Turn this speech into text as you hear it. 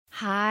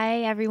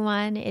Hi,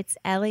 everyone. It's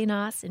Ellie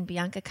Noss and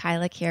Bianca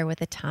Kylik here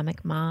with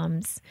Atomic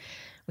Moms.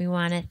 We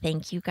want to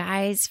thank you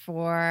guys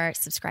for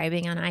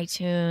subscribing on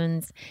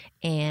iTunes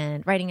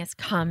and writing us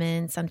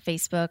comments on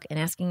Facebook and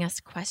asking us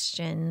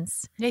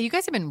questions. Yeah, you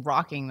guys have been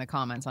rocking the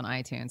comments on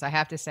iTunes. I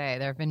have to say,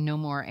 there have been no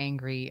more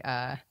angry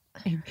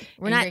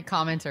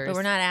commenters. But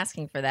we're not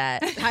asking for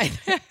that.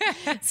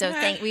 So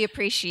we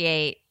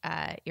appreciate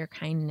your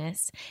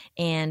kindness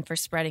and for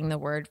spreading the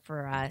word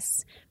for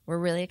us. We're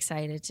really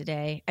excited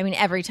today. I mean,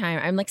 every time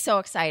I'm like so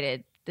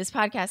excited. This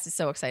podcast is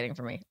so exciting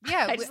for me.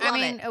 Yeah,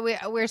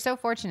 we're so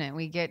fortunate.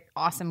 We get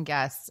awesome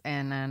guests,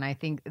 and I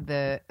think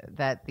the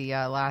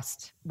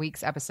last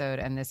week's episode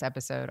and this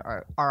episode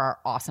are our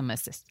awesome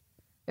assist.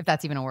 If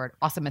that's even a word,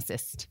 awesome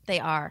assist. They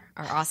are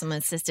our awesome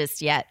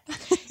assistants yet.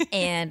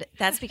 And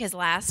that's because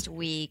last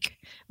week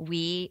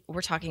we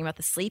were talking about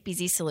the Sleep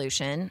Easy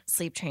Solution,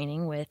 sleep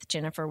training with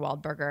Jennifer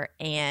Waldberger.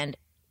 And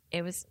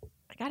I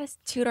got to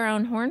toot our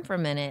own horn for a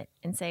minute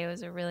and say it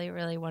was a really,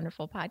 really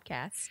wonderful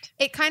podcast.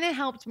 It kind of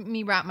helped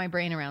me wrap my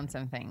brain around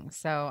some things.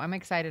 So I'm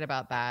excited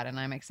about that. And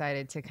I'm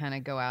excited to kind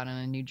of go out on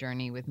a new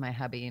journey with my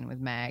hubby and with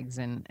Mags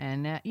and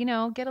get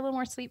a little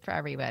more sleep for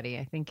everybody.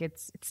 I think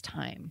it's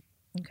time.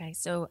 Okay,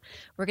 so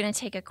we're going to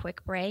take a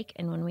quick break,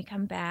 and when we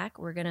come back,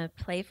 we're going to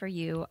play for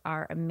you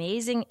our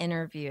amazing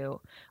interview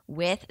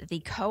with the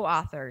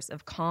co-authors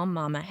of Calm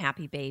Mama,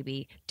 Happy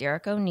Baby,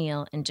 Derek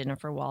O'Neill and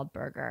Jennifer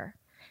Waldberger.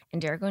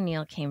 And Derek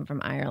O'Neill came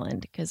from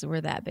Ireland because we're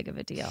that big of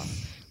a deal.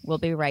 We'll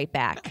be right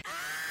back.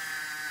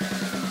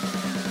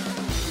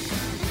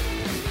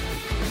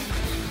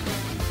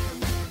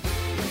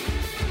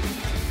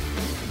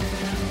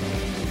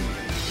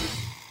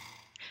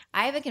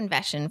 I have a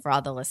confession for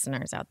all the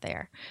listeners out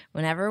there.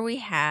 Whenever we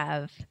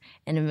have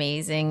an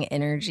amazing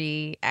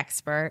energy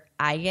expert,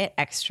 I get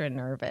extra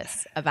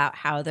nervous about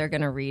how they're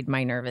going to read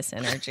my nervous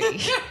energy.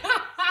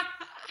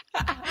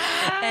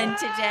 And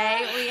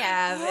today we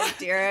have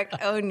Derek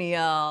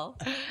O'Neill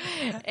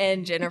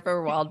and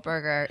Jennifer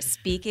Waldberger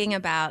speaking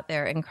about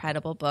their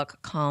incredible book,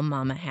 Calm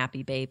Mama,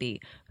 Happy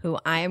Baby, who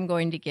I am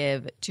going to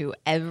give to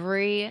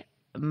every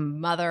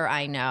mother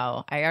I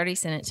know. I already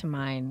sent it to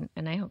mine,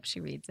 and I hope she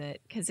reads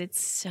it because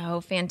it's so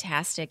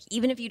fantastic.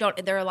 Even if you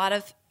don't, there are a lot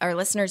of our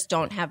listeners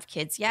don't have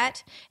kids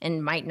yet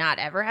and might not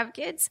ever have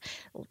kids.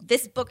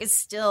 This book is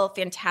still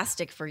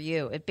fantastic for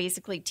you. It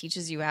basically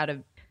teaches you how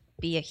to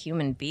be a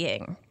human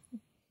being.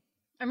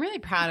 I'm really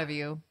proud of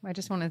you. I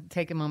just want to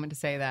take a moment to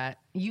say that.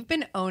 You've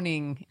been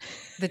owning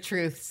the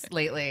truths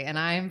lately, and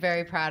I am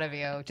very proud of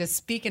you. Just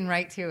speaking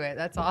right to it.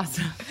 That's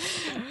awesome.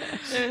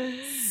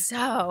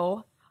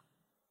 So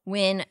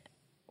when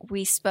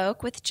we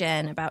spoke with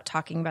Jen about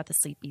talking about the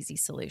Sleep Easy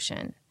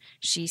Solution,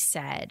 she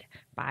said,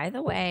 by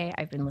the way,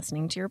 I've been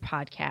listening to your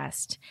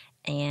podcast,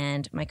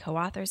 and my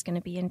co-author is going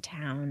to be in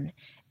town,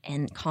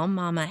 and Calm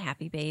Mama,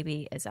 Happy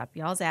Baby is up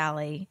y'all's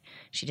alley.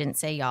 She didn't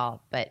say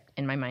y'all, but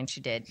in my mind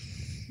she did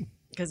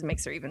because it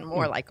makes her even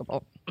more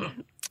likable.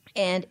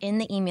 And in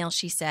the email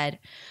she said,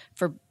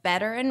 for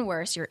better and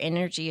worse, your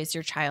energy is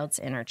your child's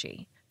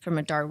energy. From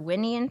a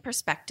Darwinian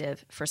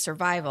perspective, for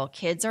survival,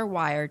 kids are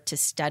wired to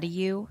study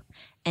you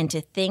and to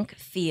think,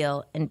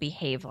 feel, and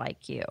behave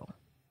like you.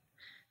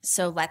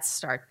 So let's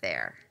start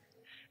there.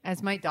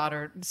 As my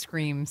daughter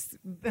screams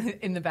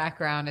in the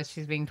background as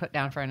she's being put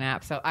down for a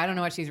nap. So I don't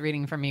know what she's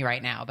reading from me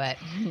right now, but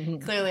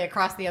clearly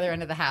across the other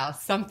end of the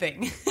house,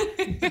 something.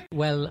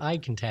 Well, I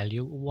can tell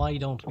you, why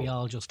don't we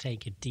all just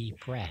take a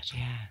deep breath?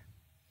 Yeah.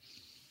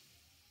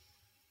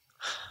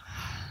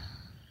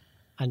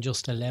 And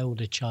just allow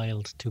the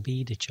child to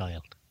be the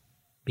child,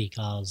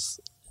 because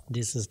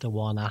this is the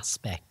one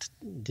aspect.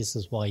 This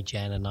is why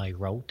Jen and I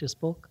wrote this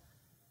book,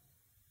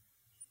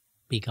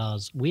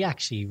 because we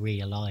actually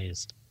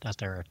realised that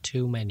there are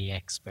too many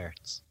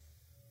experts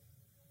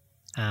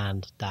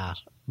and that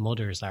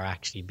mothers are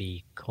actually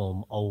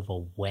become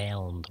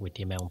overwhelmed with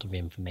the amount of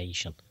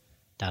information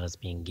that is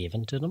being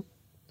given to them.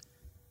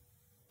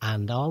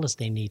 And all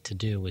they need to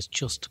do is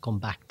just come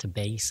back to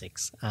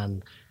basics.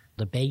 And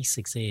the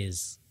basics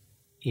is,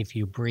 if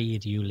you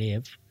breathe, you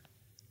live.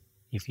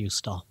 If you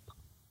stop,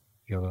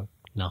 you're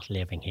not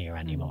living here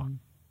anymore.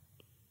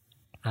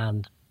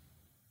 And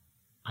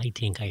I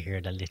think I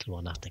heard a little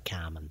one at the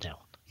calming down.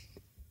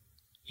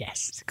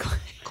 Yes,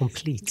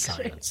 complete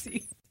silence.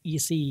 You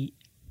see,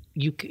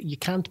 you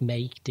can't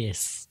make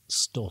this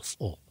stuff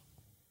up.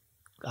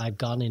 I've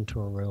gone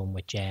into a room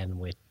with Jen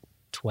with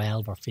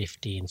 12 or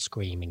 15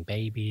 screaming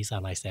babies,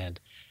 and I said,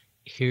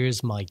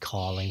 here's my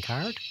calling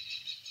card.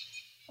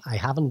 I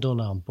haven't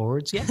done on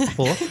birds yet,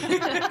 but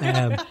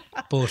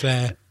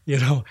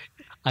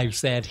I've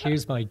said,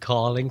 here's my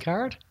calling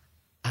card.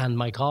 And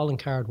my calling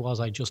card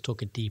was, I just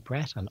took a deep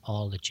breath and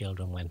all the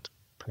children went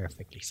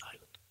perfectly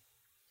silent.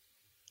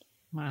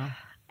 Wow.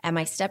 At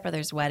my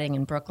stepbrother's wedding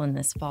in Brooklyn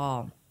this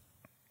fall,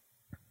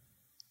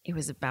 it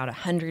was about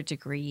 100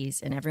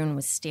 degrees and everyone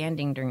was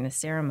standing during the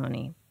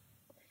ceremony.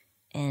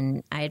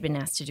 And I had been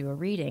asked to do a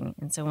reading.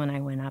 And so when I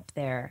went up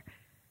there,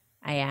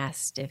 I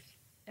asked if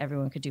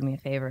everyone could do me a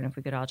favor and if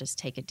we could all just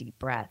take a deep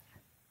breath.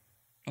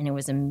 And it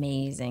was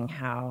amazing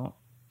how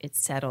it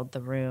settled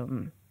the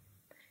room.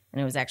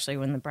 And it was actually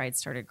when the bride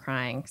started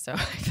crying. So I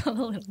felt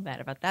a little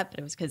bad about that. But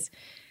it was because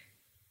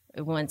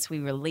once we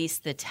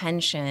released the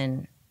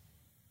tension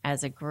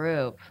as a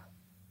group,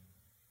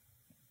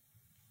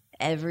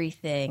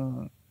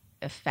 everything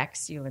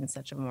affects you in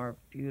such a more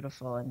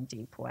beautiful and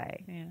deep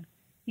way. Yeah.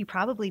 You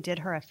probably did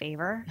her a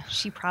favor.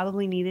 She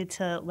probably needed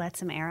to let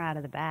some air out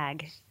of the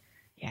bag.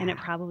 Yeah. And it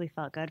probably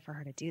felt good for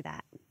her to do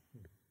that.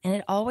 And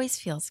it always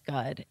feels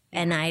good.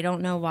 And I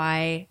don't know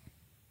why.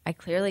 I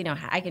clearly know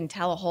how. I can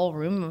tell a whole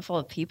room full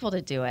of people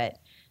to do it.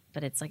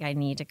 But it's like I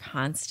need to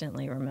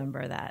constantly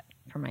remember that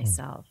for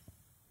myself.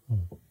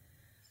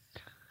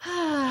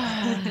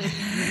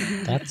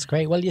 That's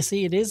great. Well, you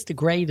see, it is the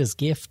greatest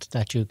gift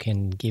that you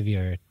can give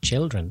your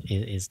children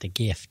is the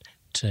gift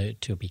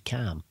to be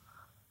calm.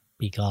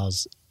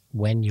 Because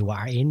when you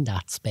are in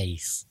that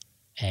space,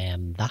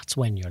 that's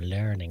when you're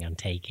learning and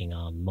taking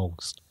on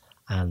most.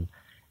 And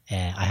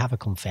I have a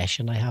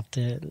confession I have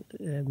to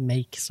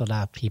make so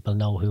that people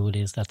know who it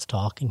is that's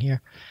talking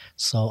here.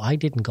 So I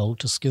didn't go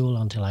to school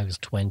until I was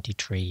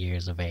 23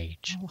 years of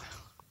age. Oh, wow.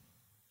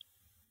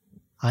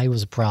 I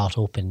was brought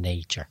up in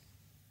nature.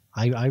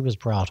 I was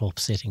brought up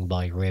sitting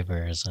by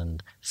rivers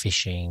and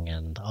fishing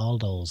and all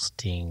those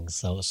things.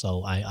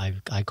 So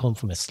I come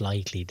from a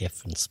slightly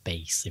different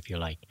space, if you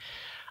like.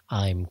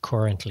 I'm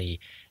currently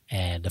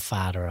the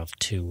father of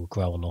 2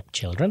 grown-up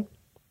children,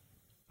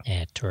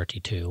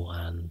 32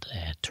 and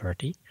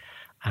 30,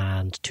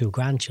 and 2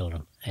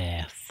 grandchildren,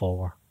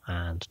 4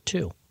 and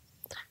 2.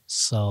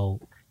 So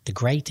the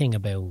great thing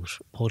about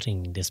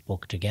putting this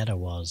book together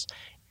was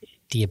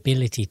the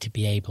ability to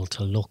be able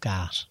to look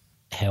at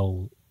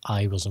how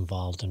I was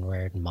involved in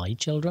rearing my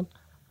children,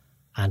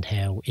 and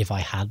how if I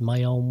had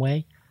my own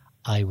way,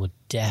 I would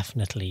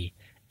definitely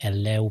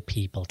allow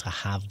people to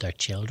have their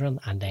children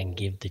and then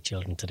give the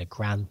children to the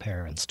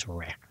grandparents to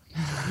rear.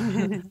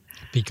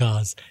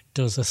 Because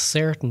there's a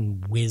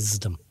certain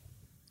wisdom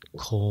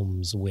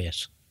comes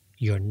with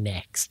your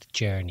next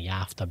journey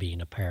after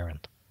being a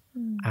parent.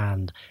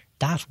 And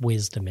that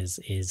wisdom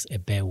is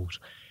about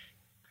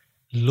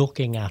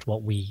looking at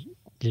what we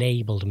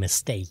labeled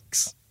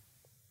mistakes.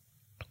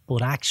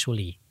 But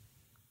actually,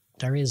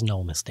 there is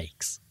no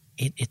mistakes.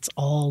 It's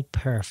all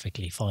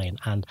perfectly fine.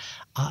 And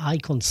I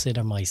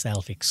consider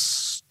myself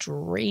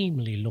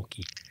extremely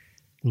lucky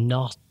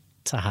not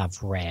to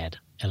have read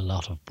a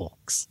lot of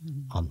books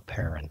on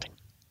parenting.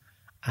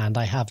 And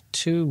I have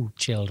 2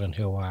 children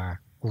who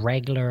are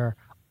regular,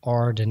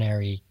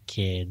 ordinary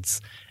kids,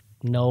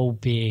 no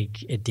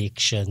big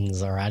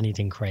addictions or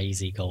anything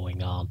crazy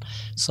going on.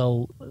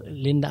 So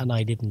Linda and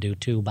I didn't do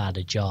too bad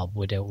a job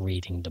without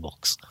reading the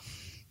books.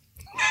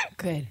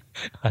 Good.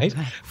 Right?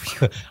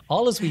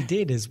 All as we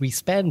did is we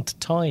spent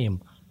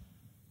time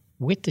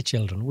with the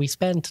children. We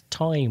spent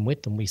time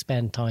with them. We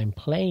spent time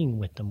playing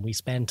with them. We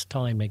spent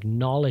time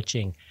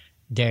acknowledging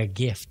their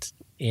gift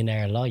in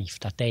our life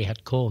that they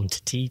had come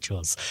to teach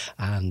us,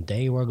 and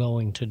they were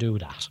going to do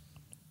that.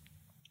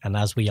 And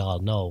as we all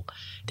know,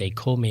 they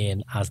come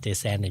in as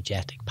this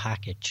energetic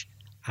package,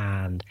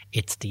 and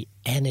it's the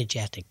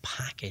energetic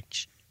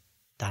package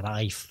that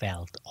I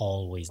felt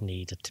always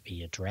needed to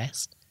be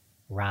addressed,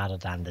 rather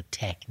than the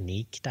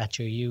technique that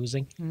you're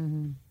using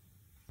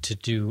to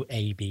do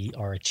A, B,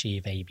 or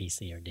achieve A, B,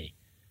 C, or D.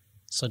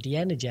 So the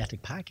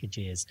energetic package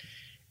is,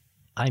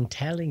 I'm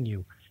telling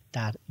you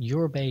that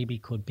your baby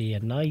could be a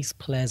nice,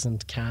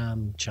 pleasant,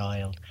 calm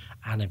child,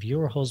 and if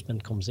your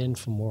husband comes in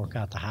from work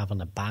after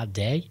having a bad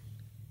day,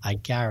 I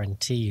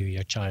guarantee you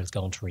your child's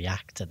going to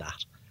react to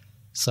that.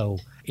 So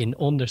in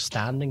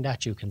understanding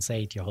that, you can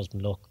say to your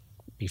husband, look,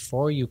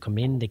 before you come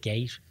in the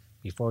gate,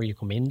 before you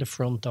come in the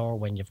front door,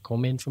 when you've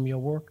come in from your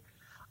work,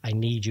 I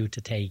need you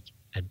to take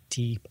a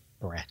deep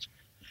breath.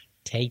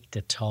 Take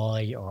the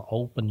tie or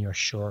open your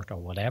shirt or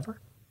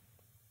whatever,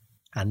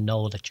 and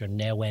know that you're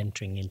now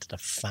entering into the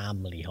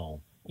family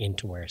home,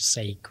 into our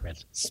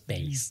sacred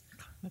space.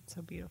 That's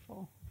so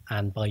beautiful.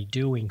 And by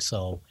doing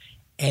so,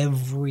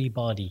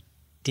 everybody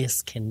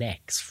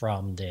disconnects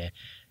from the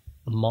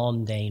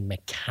mundane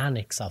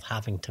mechanics of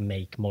having to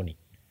make money.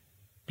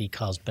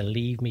 Because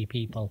believe me,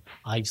 people,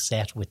 I've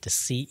sat with the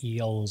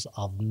CEOs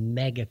of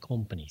mega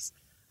companies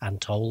and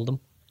told them,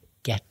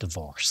 get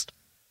divorced.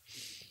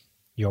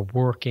 You're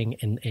working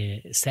in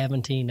a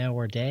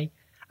 17-hour day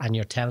and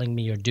you're telling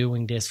me you're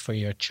doing this for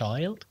your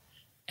child?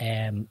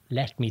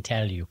 Let me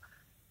tell you,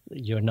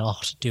 you're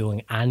not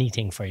doing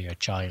anything for your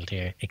child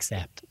here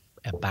except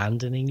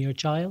abandoning your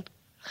child.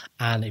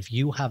 And if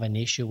you have an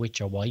issue with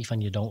your wife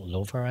and you don't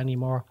love her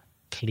anymore,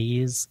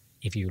 please,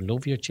 if you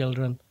love your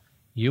children,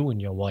 you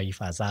and your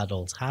wife as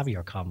adults have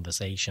your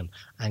conversation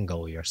and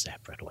go your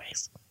separate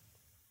ways.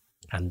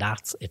 And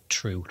that's a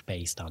truth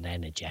based on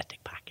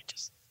energetic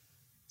packages.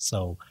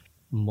 So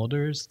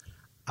mothers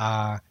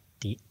are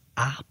the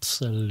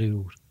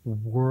absolute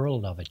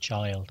world of a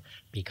child,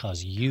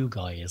 because you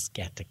guys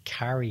get to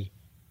carry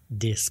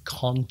this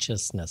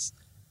consciousness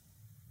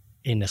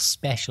in a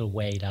special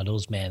way that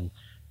us men,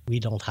 we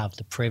don't have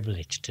the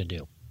privilege to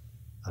do.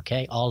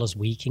 Okay, all as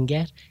we can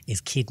get is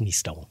kidney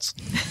stones,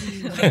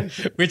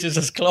 which is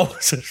as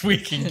close as we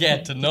can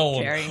get to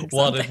knowing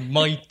what it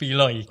might be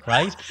like,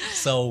 right?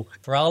 So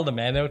for all the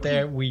men out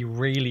there, we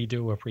really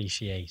do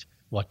appreciate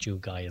what you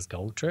guys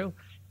go through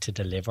to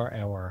deliver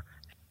our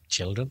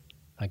children,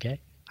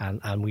 okay?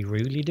 And we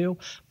really do,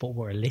 but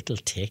we're a little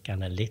thick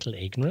and a little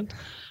ignorant,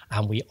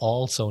 and we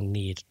also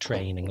need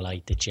training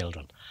like the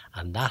children.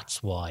 And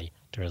that's why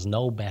there is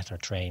no better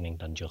training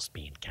than just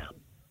being calm.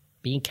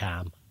 Be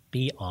calm,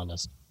 be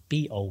honest,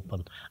 be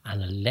open,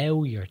 and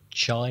allow your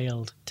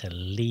child to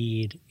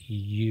lead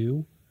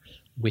you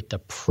with the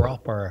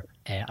proper,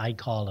 I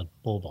call it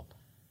bubble.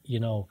 You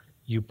know,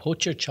 you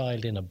put your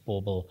child in a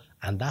bubble,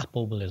 and that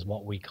bubble is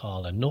what we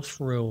call enough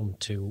room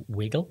to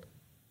wiggle,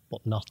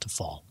 but not to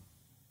fall.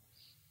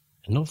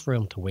 Enough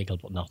room to wiggle,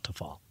 but not to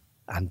fall.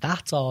 And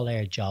that's all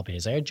our job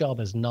is. Our job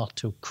is not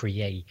to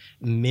create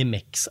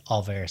mimics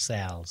of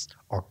ourselves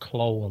or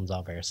clones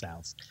of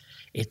ourselves.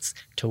 It's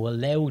to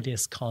allow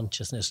this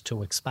consciousness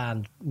to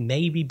expand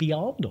maybe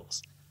beyond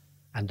us.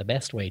 And the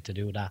best way to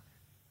do that,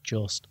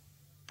 just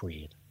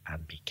breathe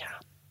and be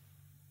calm.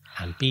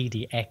 And be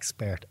the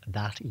expert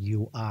that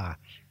you are.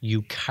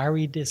 You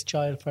carried this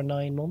child for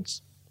 9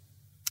 months.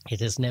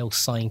 It is now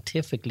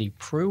scientifically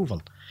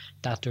proven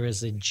that there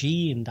is a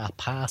gene that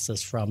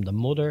passes from the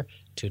mother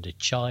to the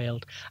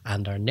child,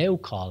 and they're now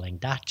calling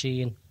that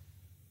gene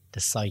the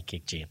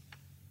psychic gene.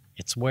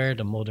 It's where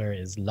the mother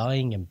is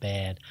lying in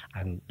bed,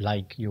 and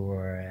like you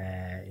were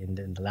in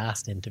the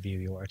last interview,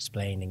 you were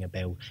explaining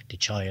about the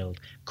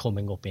child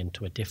coming up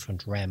into a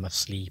different realm of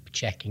sleep,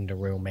 checking the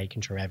room,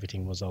 making sure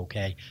everything was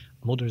okay.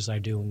 Mothers are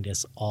doing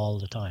this all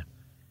the time,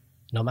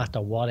 no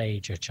matter what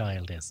age your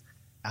child is.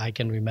 I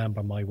can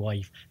remember my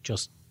wife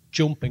just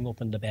jumping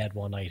up in the bed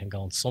one night and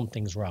going,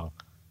 something's wrong.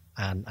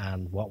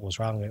 And what was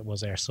wrong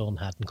was her son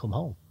hadn't come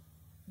home.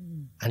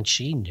 And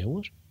she knew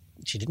it.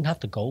 She didn't have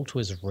to go to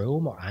his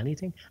room or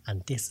anything.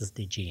 And this is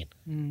the gene.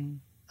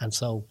 And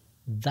so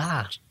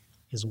that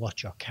is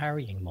what you're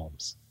carrying,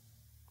 mums.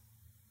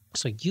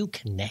 So you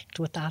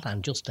connect with that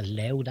and just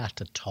allow that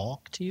to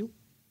talk to you.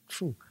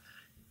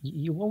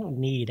 You won't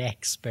need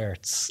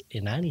experts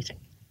in anything.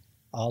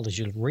 All that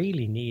you'll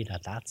really need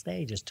at that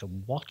stage is to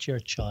watch your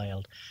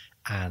child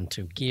and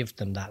to give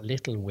them that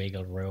little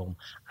wiggle room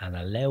and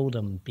allow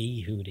them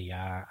be who they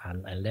are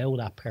and allow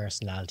that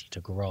personality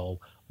to grow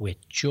with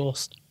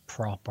just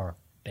proper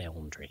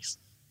boundaries.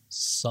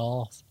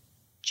 Soft,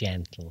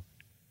 gentle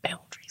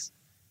boundaries.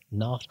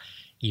 Not,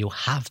 you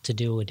have to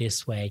do it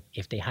this way.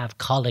 If they have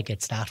colic,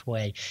 it's that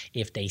way.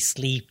 If they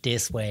sleep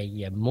this way,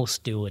 you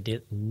must do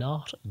it.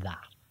 Not that.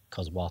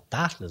 Because what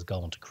that is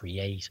going to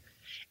create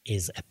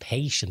is a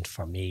patient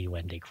for me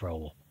when they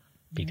grow up.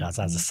 Because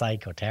as a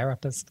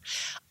psychotherapist,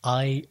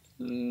 I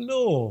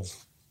love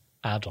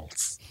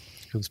adults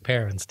whose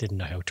parents didn't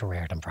know how to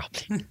rear them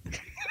properly.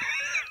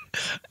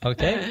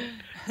 Okay?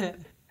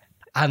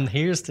 And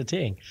here's the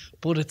thing.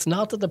 But it's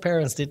not that the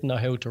parents didn't know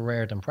how to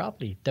rear them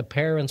properly. The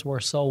parents were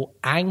so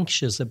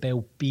anxious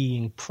about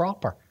being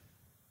proper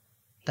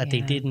that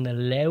they didn't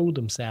allow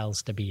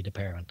themselves to be the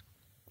parent.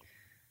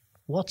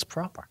 What's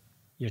proper?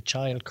 Your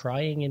child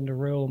crying in the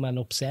room and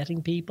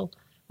upsetting people?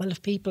 Well,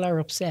 if people are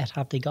upset,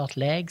 have they got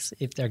legs?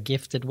 If they're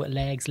gifted with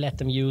legs, let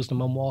them use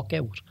them and walk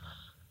out.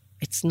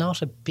 It's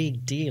not a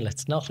big deal.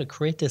 It's not a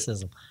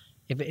criticism.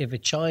 If a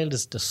child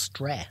is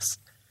distressed,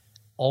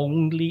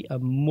 only a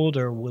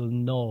mother will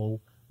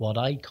know what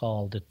I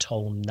call the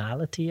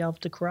tonality of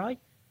the cry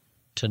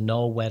to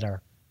know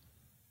whether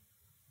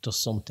there's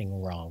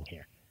something wrong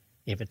here.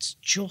 If it's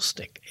just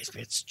a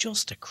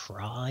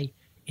cry,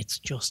 it's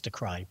just a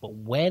cry. But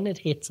when it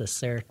hits a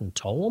certain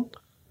tone,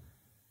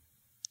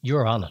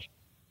 you're on it.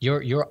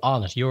 You're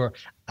on it.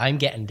 I'm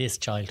getting this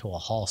child to a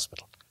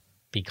hospital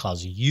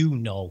because you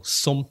know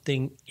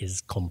something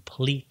is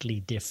completely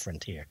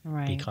different here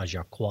because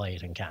you're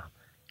quiet and calm.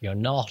 You're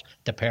not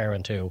the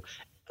parent who,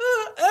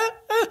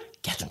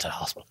 get them to the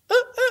hospital,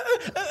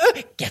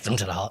 get them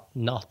to the hospital.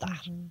 Not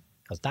that.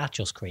 Because that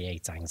just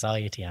creates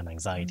anxiety, and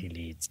anxiety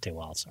leads to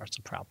all sorts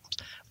of problems.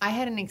 I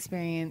had an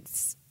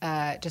experience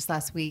just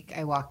last week.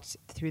 I walked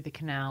through the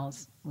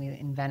canals.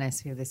 In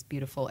Venice, we have this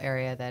beautiful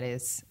area that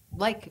is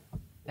like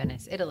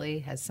Venice, Italy,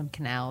 has some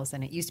canals.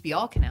 And it used to be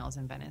all canals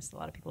in Venice. A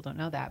lot of people don't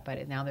know that,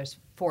 but now there's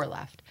 4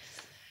 left.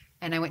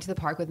 And I went to the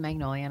park with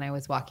Magnolia, and I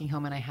was walking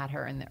home, and I had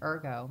her in the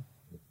ergo.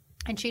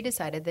 And she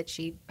decided that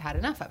she had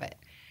enough of it.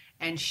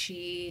 And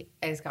she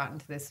has gotten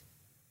to this,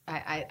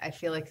 I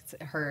feel like it's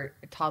her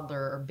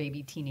toddler or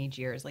baby teenage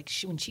years. Like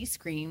when she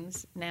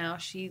screams now,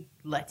 she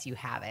lets you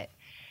have it.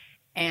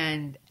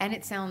 And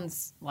it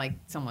sounds like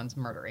someone's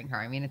murdering her.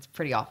 I mean, it's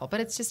pretty awful,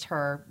 but it's just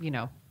her,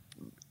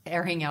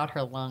 airing out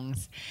her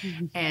lungs.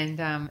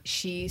 And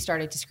she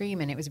started to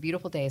scream, and it was a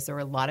beautiful day. So there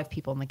were a lot of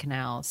people in the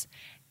canals.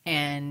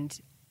 And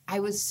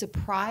I was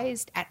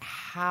surprised at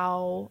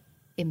how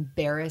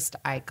embarrassed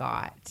I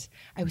got.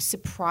 I was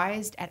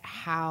surprised at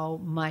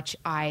how much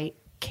I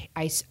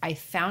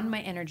found my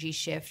energy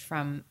shift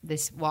from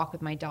this walk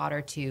with my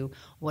daughter to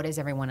what is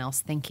everyone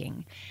else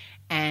thinking.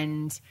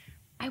 And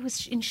I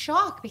was in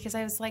shock because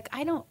I was like,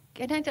 I don't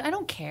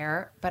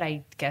care, but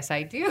I guess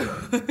I do.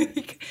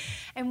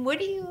 And where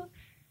do you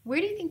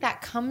think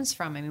that comes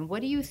from? I mean,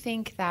 what do you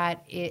think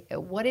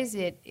what is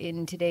it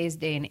in today's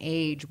day and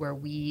age where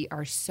we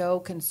are so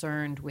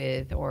concerned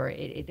with, or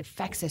it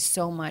affects us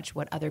so much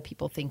what other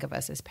people think of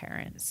us as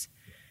parents?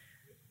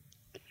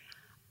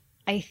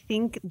 I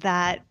think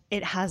that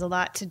it has a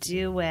lot to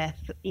do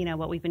with,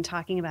 what we've been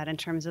talking about in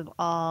terms of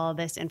all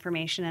this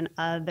information and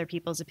other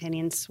people's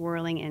opinions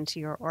swirling into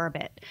your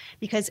orbit.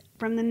 Because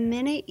from the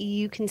minute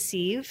you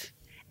conceive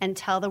and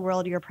tell the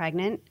world you're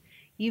pregnant,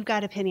 you've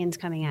got opinions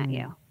coming at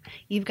you.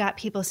 You've got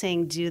people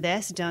saying, do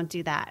this, don't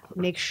do that.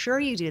 Make sure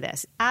you do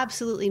this.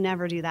 Absolutely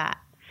never do that.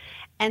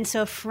 And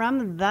so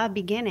from the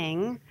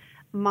beginning,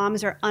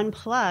 moms are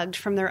unplugged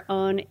from their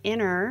own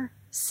inner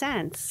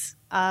sense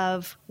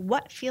of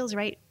what feels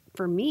right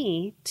for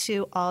me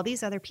to all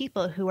these other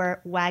people who are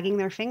wagging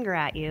their finger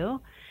at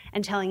you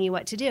and telling you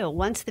what to do.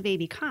 Once the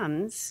baby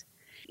comes,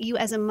 you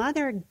as a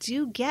mother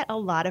do get a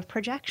lot of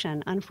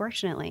projection,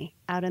 unfortunately,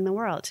 out in the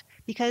world.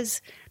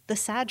 Because the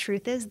sad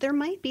truth is there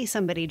might be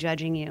somebody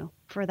judging you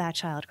for that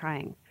child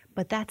crying,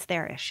 but that's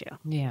their issue.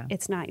 Yeah.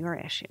 It's not your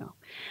issue.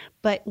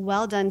 But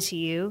well done to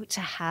you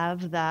to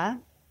have the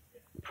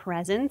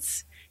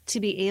presence to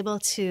be able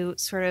to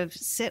sort of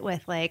sit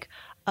with like,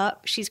 oh,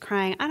 she's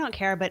crying, I don't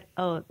care, but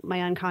oh,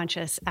 my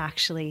unconscious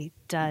actually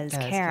does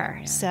care.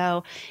 Yeah.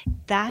 So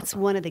that's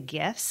one of the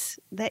gifts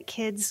that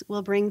kids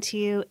will bring to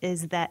you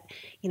is that,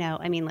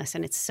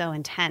 listen, it's so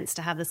intense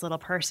to have this little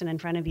person in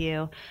front of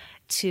you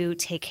to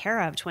take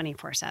care of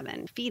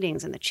 24/7.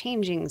 Feedings and the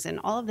changings and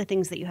all of the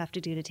things that you have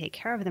to do to take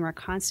care of them are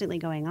constantly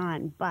going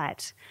on.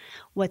 But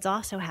what's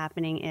also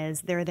happening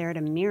is they're there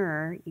to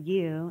mirror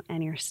you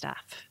and your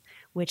stuff,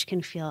 which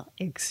can feel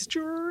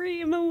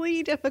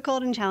extremely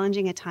difficult and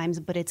challenging at times,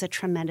 but it's a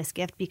tremendous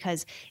gift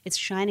because it's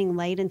shining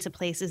light into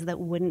places that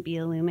wouldn't be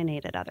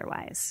illuminated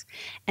otherwise.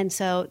 And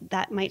so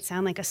that might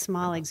sound like a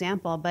small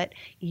example, but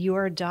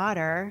your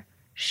daughter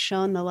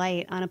shone the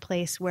light on a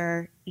place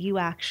where you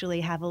actually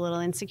have a little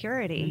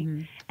insecurity.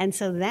 Mm-hmm. And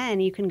so then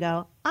you can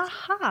go,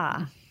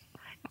 aha.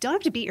 Don't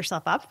have to beat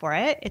yourself up for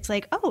it. It's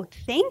like, oh,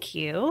 thank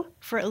you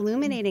for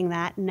illuminating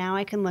that. Now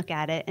I can look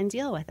at it and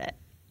deal with it.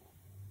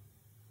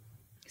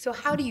 So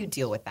how do you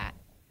deal with that?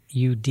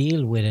 You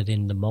deal with it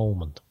in the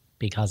moment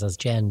because, as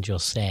Jen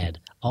just said,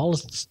 all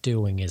it's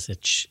doing is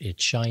it's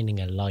shining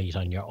a light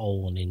on your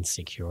own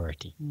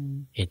insecurity.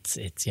 It's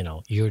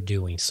you're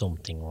doing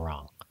something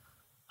wrong,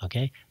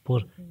 okay?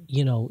 But,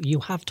 you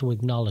have to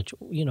acknowledge,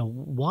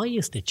 why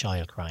is the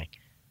child crying?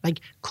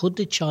 Like, could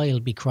the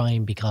child be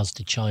crying because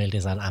the child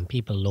is, and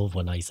people love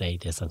when I say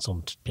this and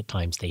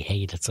sometimes they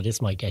hate it, so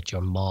this might get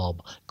your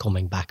mob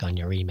coming back on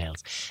your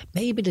emails.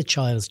 Maybe the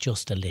child's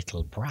just a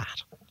little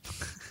brat.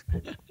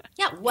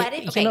 Yeah, what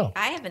if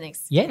I have an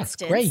instance. Yeah,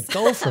 great,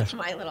 go for it.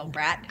 My little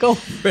brat. Go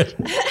for it.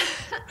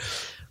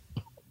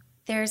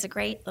 There's a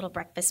great little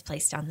breakfast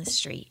place down the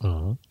street.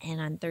 Mm-hmm.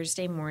 And on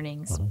Thursday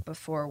mornings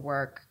before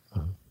work,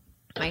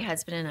 my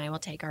husband and I will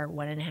take our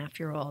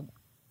 1.5-year-old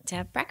to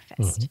have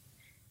breakfast.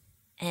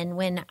 And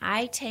when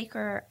I take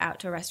her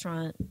out to a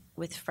restaurant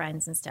with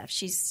friends and stuff,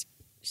 she's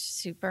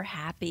super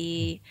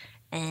happy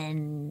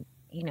and,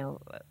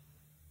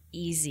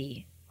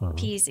 easy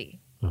peasy.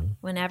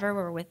 Whenever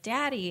we're with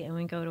Daddy and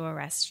we go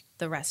to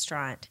the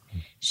restaurant,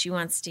 she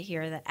wants to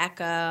hear the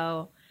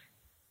echo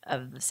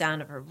of the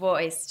sound of her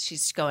voice.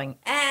 She's going,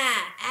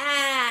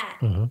 ah.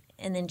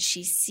 And then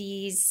she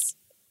sees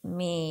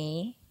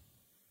me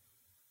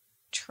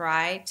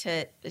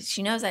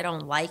she knows I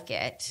don't like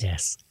it.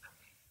 Yes.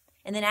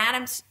 And then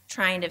Adam's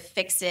trying to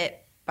fix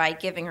it by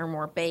giving her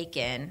more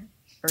bacon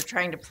or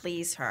trying to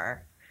please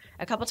her.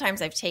 A couple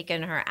times I've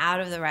taken her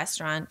out of the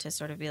restaurant to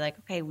sort of be like,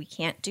 okay, we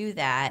can't do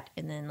that.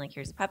 And then like,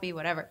 here's a puppy,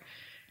 whatever.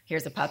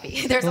 Here's a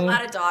puppy. There's a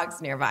lot of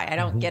dogs nearby. I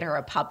don't get her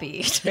a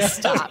puppy to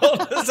stop.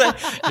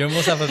 You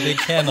must have a big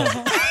kennel.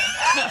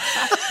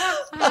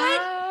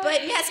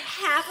 But yes,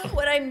 half of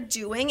what I'm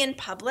doing in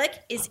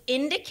public is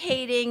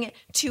indicating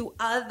to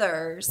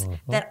others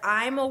that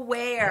I'm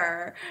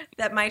aware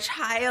that my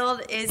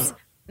child is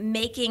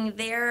making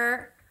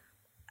their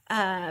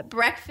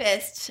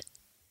breakfast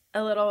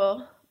a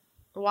little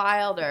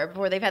wilder.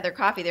 Before they've had their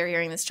coffee, they're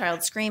hearing this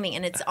child screaming,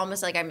 and it's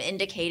almost like I'm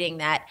indicating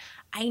that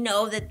I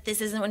know that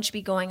this isn't what should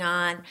be going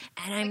on,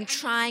 and I'm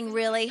trying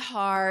really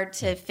hard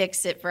to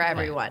fix it for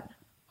everyone.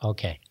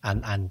 Okay,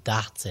 and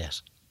that's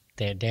it.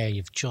 There,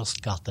 you've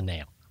just got the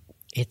nail.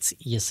 It's,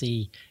 you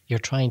see, you're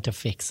trying to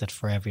fix it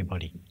for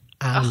everybody.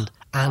 And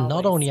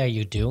not only are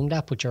you doing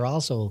that, but you're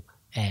also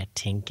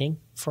thinking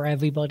for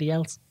everybody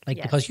else.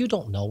 Like, because you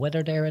don't know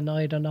whether they're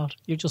annoyed or not.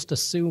 You're just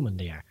assuming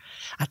they are.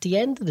 At the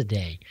end of the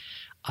day,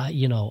 I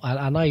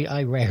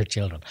rear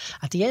children.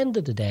 At the end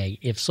of the day,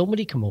 if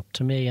somebody come up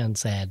to me and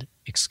said,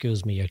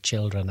 excuse me, your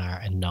children are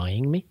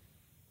annoying me,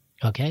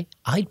 okay,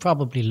 I'd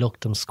probably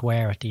look them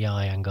square at the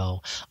eye and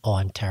go, oh,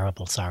 I'm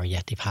terrible, sorry,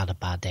 yet they've had a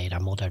bad day.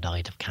 Their mother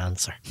died of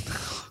cancer.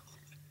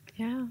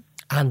 Yeah.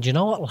 And you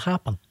know what will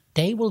happen?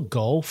 They will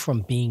go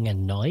from being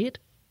annoyed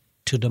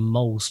to the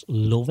most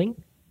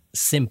loving,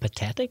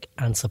 sympathetic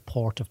and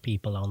supportive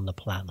people on the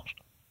planet.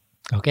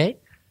 Okay?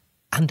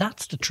 And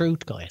that's the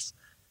truth, guys.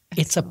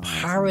 It's a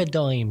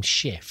paradigm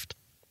shift.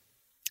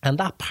 And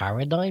that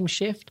paradigm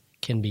shift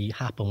can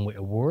happen with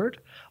a word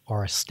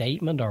or a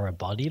statement or a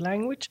body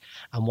language.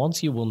 And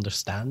once you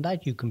understand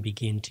that, you can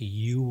begin to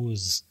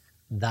use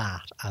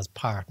that as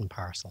part and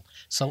parcel.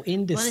 So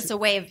in this... Well, it's a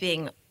way of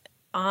being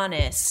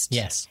honest.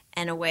 Yes.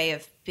 And a way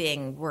of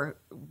being,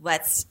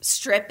 let's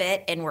strip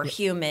it and we're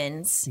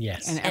humans.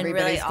 Yes. And And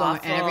everybody's really going,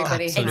 awful. and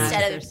everybody has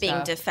Instead their of being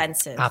stuff.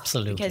 defensive.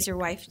 Absolutely. Because your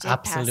wife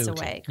did pass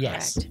away,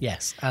 correct?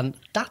 Yes. And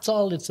that's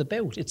all it's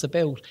about. It's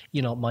about,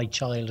 my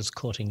child is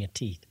cutting a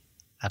tooth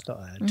at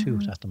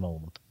the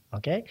moment,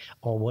 okay?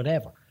 Or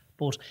whatever.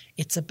 But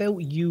it's about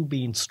you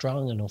being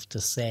strong enough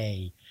to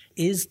say,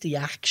 is the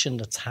action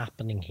that's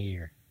happening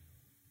here,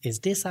 is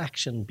this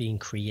action being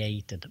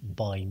created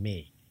by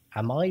me?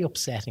 Am I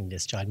upsetting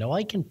this child? Now,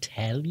 I can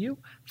tell you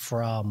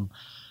from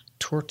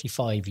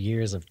 35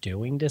 years of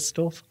doing this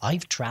stuff,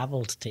 I've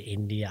travelled to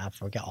India,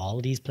 Africa, all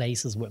these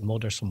places with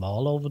mothers from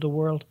all over the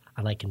world.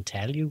 And I can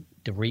tell you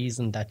the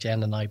reason that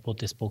Jen and I put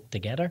this book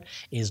together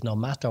is no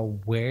matter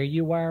where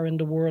you are in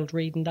the world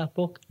reading that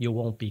book, you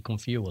won't be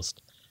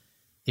confused.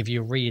 If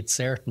you read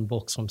certain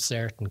books from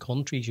certain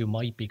countries, you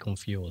might be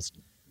confused.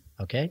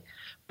 Okay?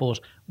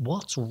 But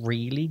what's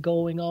really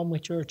going on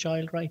with your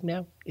child right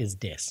now is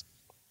this.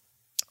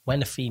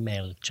 When a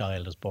female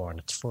child is born,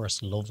 its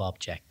first love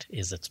object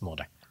is its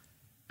mother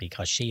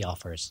because she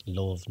offers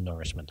love,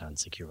 nourishment and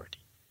security.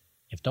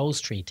 If those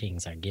three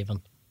things are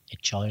given, a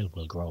child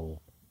will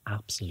grow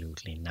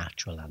absolutely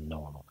natural and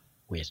normal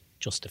with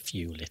just a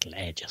few little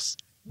edges.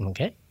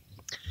 Okay?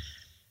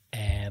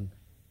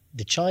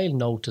 The child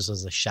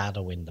notices a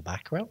shadow in the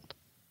background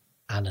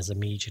and is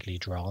immediately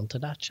drawn to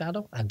that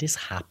shadow. And this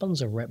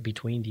happens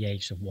between the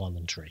ages of 1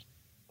 and 3.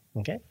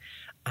 Okay?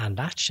 And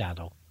that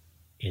shadow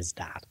is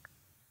dad.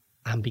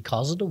 And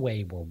because of the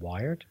way we're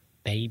wired,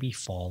 baby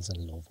falls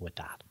in love with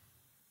dad.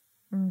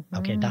 Mm-hmm.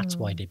 Okay, that's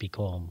why they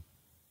become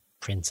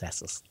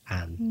princesses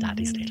and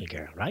daddy's little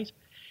girl, right?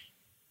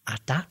 At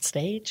that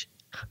stage,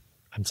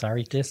 I'm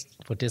sorry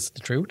but this is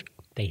the truth,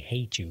 they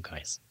hate you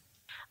guys.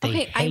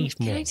 They hate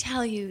can I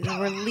tell you the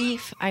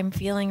relief I'm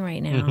feeling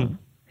right now?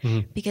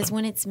 Because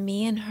when it's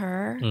me and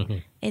her,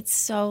 it's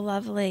so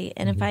lovely.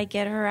 And if I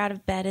get her out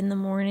of bed in the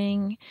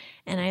morning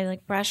and I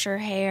brush her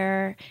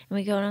hair and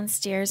we go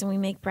downstairs and we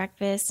make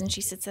breakfast and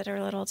she sits at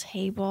her little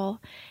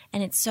table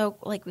and it's so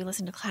we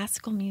listen to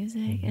classical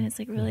music and it's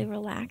really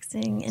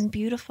relaxing and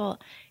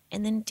beautiful.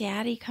 And then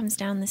daddy comes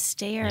down the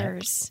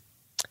stairs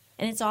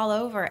and it's all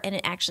over. And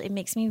it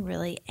makes me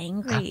really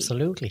angry.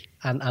 Absolutely.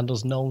 And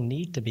there's no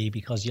need to be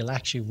because you'll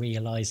actually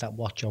realize that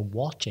what you're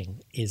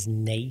watching is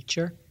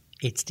nature.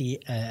 It's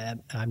the,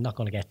 I'm not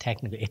going to get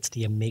technical, it's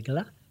the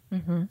amygdala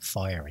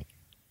firing.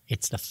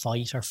 It's the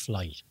fight or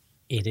flight.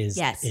 It is,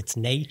 it's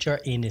nature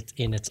in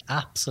its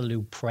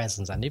absolute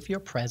presence. And if you're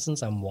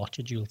present and watch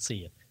it, you'll see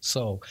it.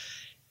 So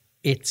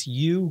it's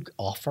you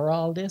offer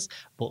all this,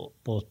 but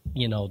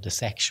the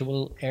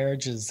sexual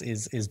urge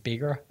is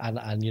bigger.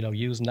 And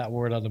using that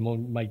word on the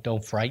moment might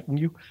don't frighten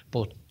you,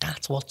 but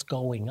that's what's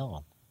going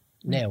on.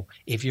 Now,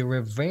 if you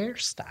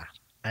reverse that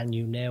and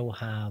you now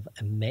have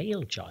a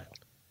male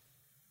child,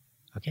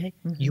 okay,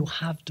 you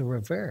have the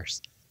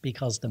reverse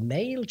because the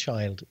male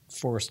child,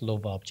 first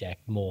love object,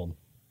 mom,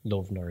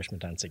 love,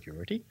 nourishment and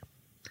security,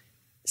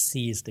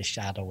 sees the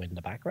shadow in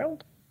the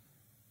background.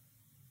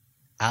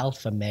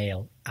 Alpha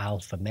male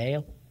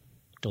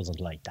doesn't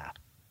like that.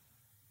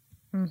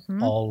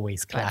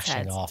 Always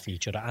clashing off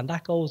each other. And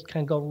that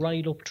can go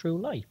right up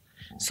through life.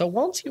 So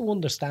once you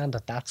understand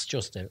that that's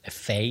just a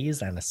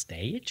phase and a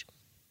stage,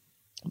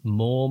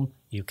 mom,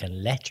 you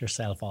can let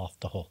yourself off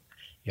the hook.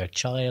 Your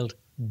child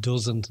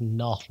doesn't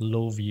not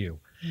love you.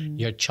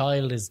 Your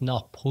child is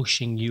not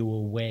pushing you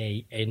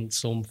away in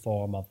some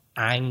form of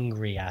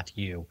angry at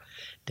you.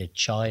 The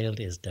child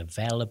is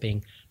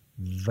developing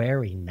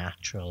very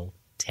natural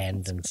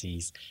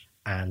tendencies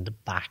and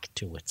back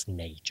to its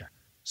nature.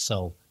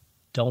 So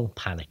don't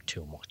panic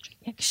too much.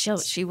 Yeah,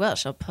 she will.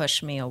 She'll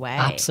push me away.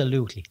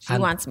 Absolutely. She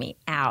wants me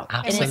out.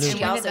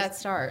 Absolutely. And when did that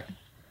start?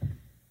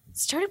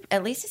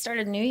 It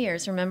started New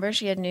Year's. Remember,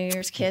 she had New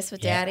Year's kiss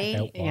with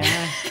Daddy.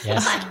 Yes.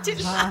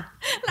 And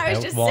I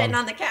was just sitting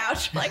on the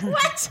couch, like,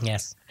 what?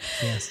 Yes.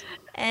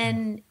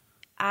 And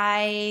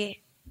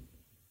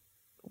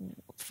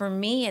for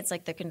me, it's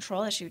the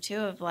control issue too.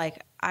 Of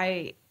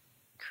I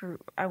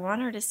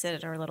want her to sit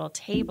at our little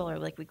table, or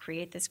we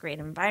create this great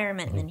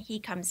environment, and then he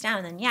comes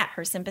down, and then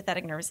her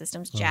sympathetic nervous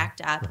system's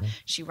jacked up.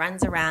 She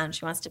runs around.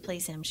 She wants to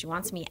please him. She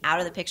wants me out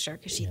of the picture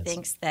because she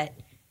thinks that.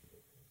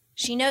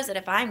 She knows that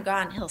if I'm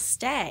gone, he'll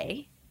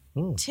stay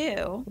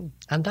too.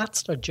 And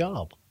that's their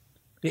job.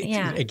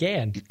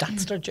 Again,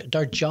 that's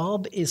their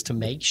job is to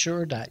make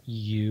sure that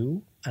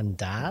you and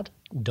dad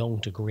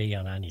don't agree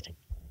on anything.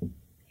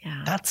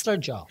 Yeah. That's their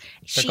job.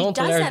 They're She going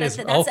to does learn that this.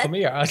 at Come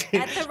here. at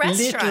the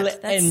restaurant.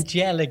 Little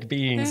angelic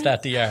beings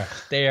that they are.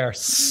 They are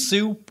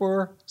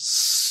super,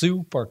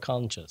 super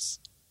conscious.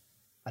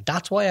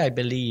 That's why I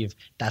believe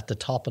that the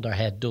top of their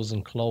head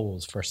doesn't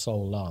close for so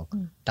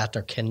long, that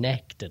they're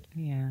connected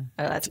Yeah.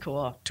 Oh, that's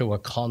cool. to a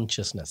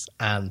consciousness,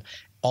 and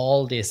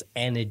all this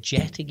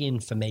energetic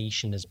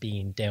information is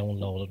being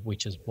downloaded,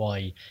 which is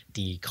why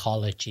the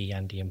ecology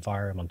and the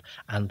environment,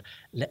 and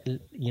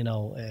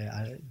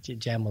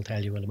Jen will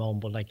tell you in a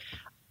moment, but like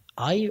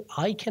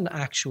I can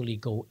actually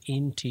go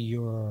into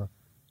your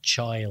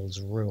child's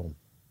room,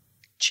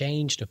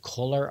 change the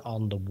color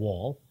on the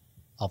wall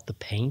of the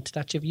paint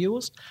that you've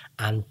used,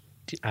 and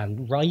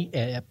write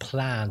a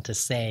plan to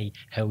say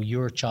how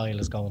your child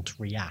is going to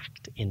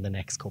react in the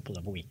next couple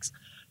of weeks.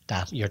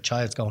 That your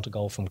child's going to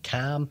go from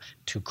calm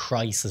to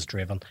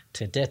crisis-driven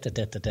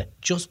to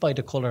just by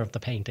the colour of the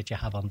paint that you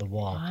have on the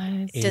wall.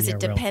 Does it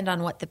depend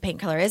on what the paint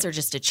color is, or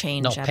just a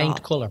change at all? No,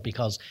 paint colour,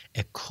 because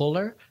a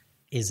colour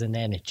is an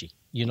energy.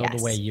 You know,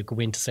 the way you go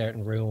into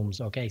certain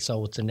rooms, okay?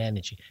 So it's an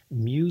energy.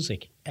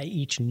 Music,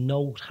 each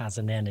note has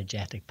an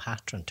energetic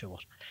pattern to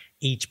it.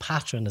 Each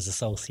pattern is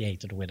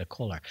associated with a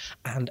colour.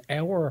 And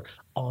our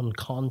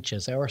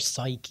unconscious, our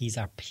psyches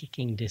are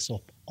picking this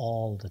up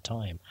all the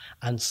time.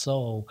 And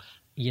so,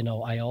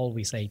 I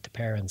always say to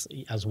parents,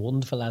 as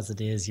wonderful as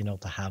it is,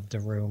 to have the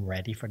room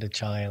ready for the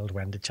child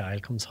when the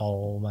child comes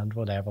home and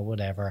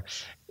whatever,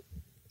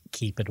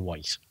 keep it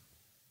white.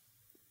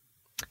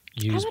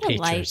 Use pictures.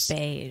 Light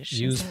beige?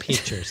 Use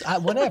pictures.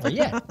 Whatever,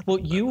 yeah.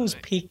 But use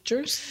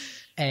pictures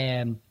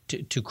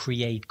to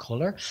create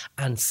colour,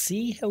 and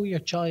see how your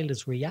child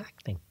is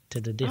reacting to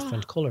the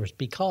different colours.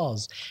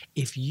 Because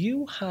if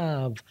you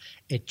have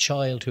a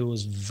child who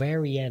is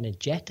very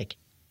energetic,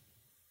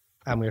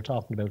 and we were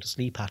talking about the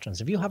sleep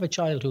patterns, if you have a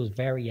child who is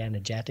very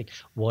energetic,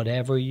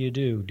 whatever you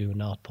do, do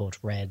not put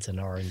reds and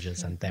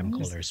oranges and them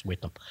colours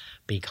with them,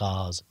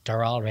 because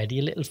they're already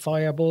a little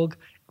firebug.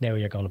 Now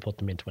you're going to put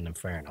them into an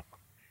inferno.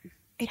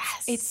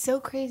 It's so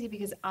crazy,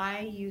 because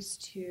I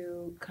used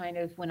to kind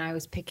of, when I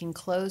was picking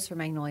clothes for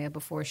Magnolia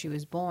before she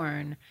was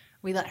born,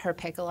 we let her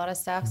pick a lot of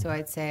stuff. So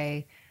I'd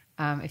say,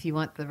 if you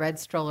want the red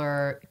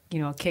stroller,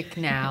 kick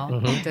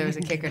now, if there was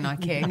a kick or not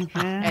kick.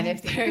 And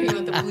if you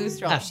want the blue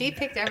stroller, she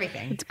picked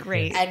everything. It's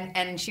great.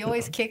 And she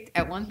always kicked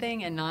at one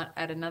thing and not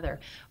at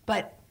another.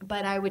 But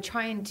I would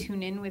try and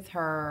tune in with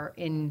her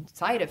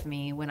inside of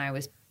me when I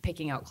was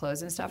picking out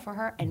clothes and stuff for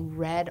her, and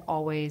red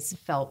always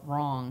felt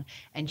wrong,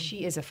 and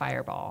she is a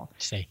fireball.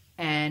 See,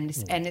 and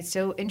it's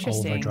so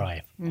interesting.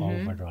 Overdrive.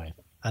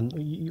 And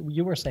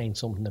you were saying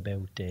something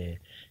about the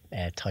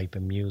type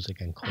of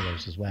music and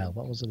colours as well.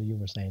 What was it you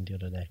were saying the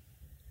other day?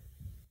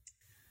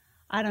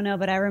 I don't know,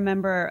 but I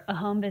remember a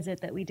home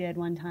visit that we did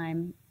one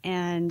time,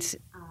 and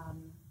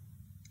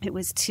it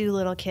was two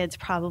little kids,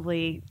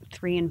 probably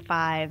 3 and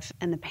 5,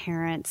 and the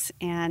parents,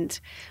 and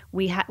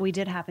we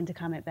did happen to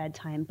come at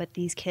bedtime, but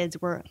these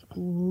kids were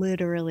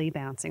literally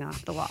bouncing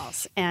off the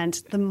walls,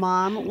 and the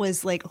mom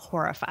was like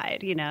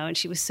horrified, and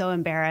she was so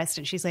embarrassed,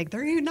 and she's like,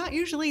 they're not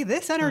usually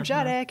this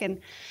energetic,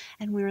 and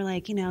we were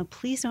like,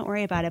 please don't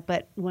worry about it.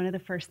 But one of the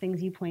first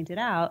things you pointed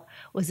out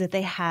was that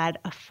they had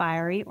a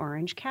fiery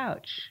orange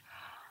couch.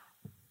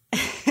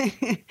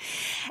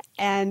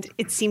 And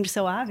it seemed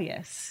so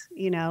obvious,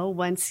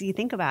 once you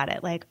think about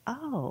it, like,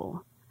 and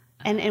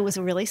it was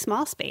a really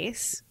small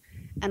space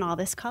and all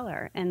this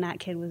color, and that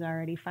kid was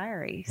already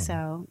fiery.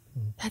 So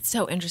that's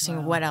so interesting.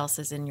 Wow. What else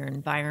is in your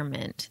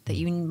environment that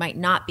you might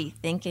not be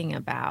thinking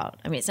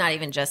about? I mean, it's not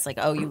even just like,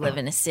 you live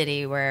in a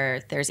city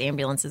where there's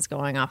ambulances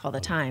going off all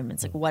the time.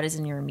 It's like, what is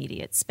in your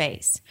immediate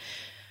space?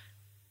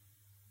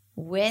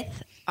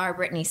 With our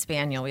Brittany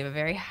Spaniel, we have a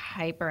very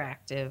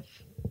hyperactive,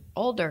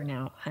 older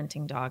now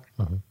hunting dog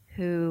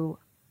who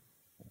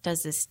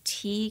does this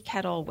tea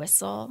kettle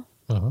whistle.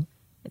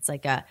 It's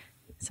like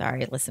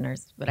sorry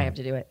listeners, but I have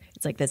to do it.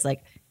 It's like this,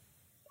 like,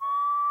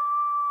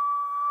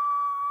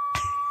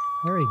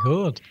 very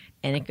good.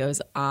 And it goes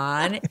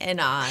on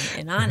and on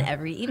and on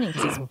every evening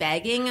because he's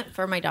begging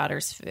for my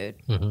daughter's food.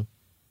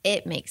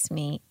 It makes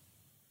me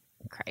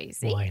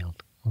crazy.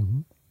 Wild.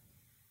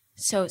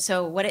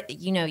 So what,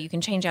 you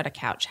can change out a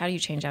couch. How do you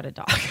change out a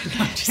dog? No,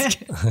 I'm just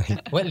kidding.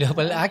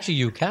 Well, actually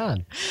you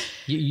can.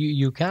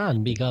 You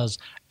can, because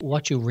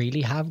what you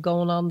really have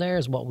going on there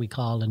is what we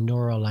call a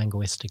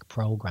neuro-linguistic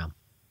program.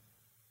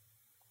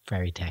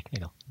 Very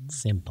technical,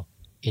 simple.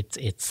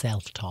 It's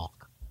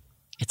self-talk.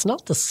 It's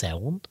not the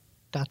sound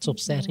that's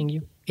upsetting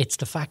you. It's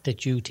the fact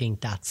that you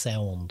think that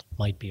sound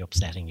might be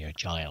upsetting your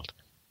child,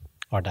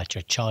 or that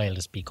your child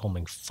is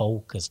becoming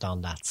focused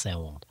on that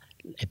sound.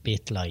 A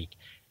bit like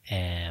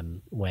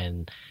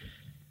when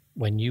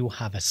you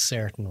have a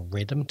certain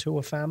rhythm to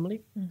a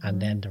family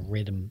and then the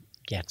rhythm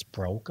gets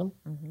broken,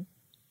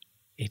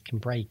 it can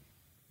break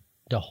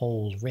the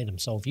whole rhythm.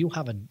 So if you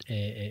have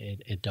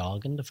a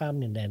dog in the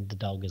family and then the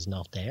dog is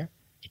not there,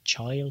 a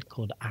child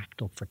could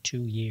act up for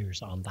 2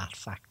 years on that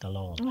fact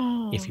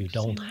alone. If you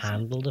don't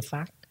handle the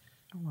fact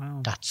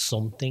that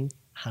something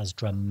has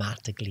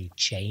dramatically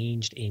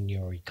changed in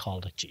your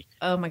ecology.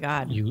 Oh my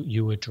God.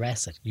 You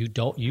address it.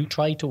 You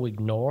try to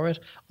ignore it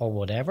or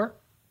whatever,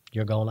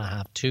 you're going to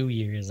have 2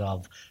 years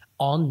of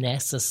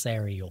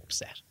unnecessary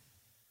upset.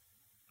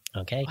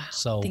 Okay, Wow.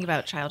 so Think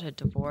about childhood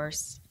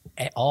divorce.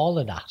 all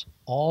of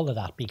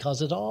that,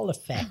 because it all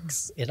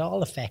affects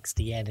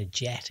the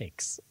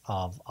energetics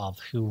of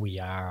who we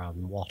are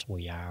and what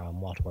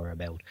we're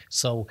about.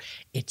 So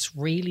it's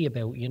really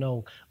about,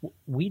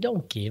 we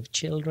don't give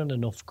children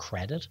enough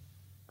credit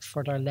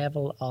for their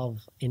level of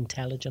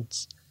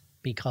intelligence,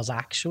 because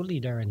actually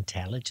their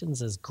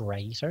intelligence is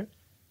greater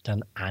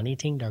than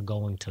anything they're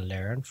going to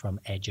learn from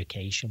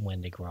education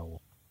when they grow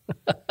up.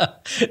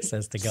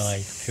 Says the guy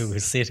who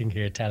is sitting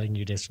here telling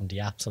you this from the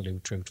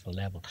absolute truthful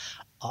level.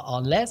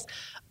 Unless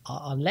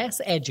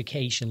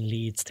education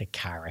leads to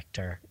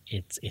character,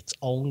 it's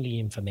only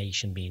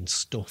information being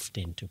stuffed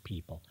into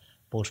people.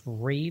 But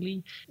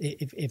really,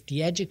 if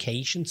the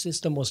education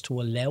system was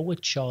to allow a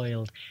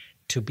child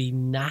to be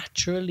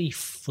naturally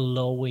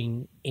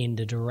flowing in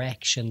the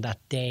direction that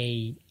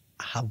they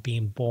have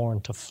been born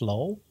to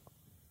flow,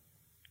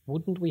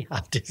 wouldn't we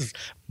have this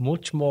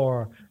much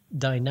more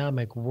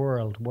dynamic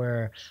world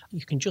where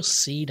you can just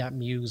see that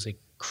music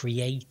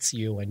creates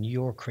you and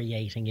you're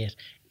creating it?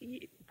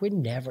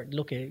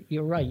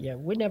 You're right, yeah,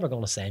 we're never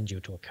going to send you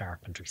to a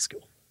carpentry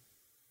school.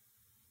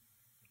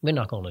 We're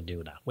not going to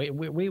do that.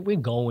 We're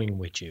going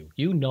with you.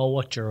 You know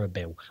what you're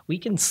about. We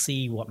can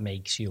see what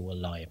makes you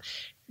alive.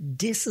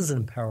 This is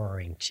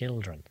empowering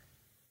children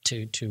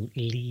to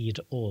lead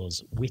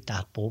us with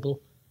that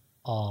bubble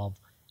of,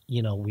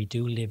 we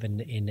do live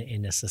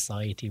in a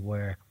society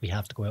where we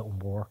have to go out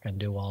and work and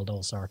do all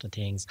those sort of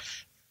things.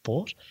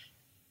 But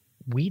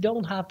we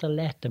don't have to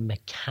let the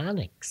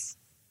mechanics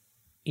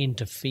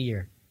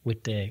interfere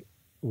with the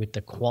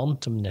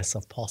quantumness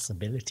of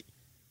possibility.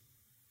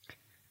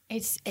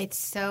 It's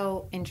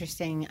so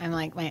interesting. I'm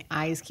like, my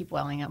eyes keep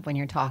welling up when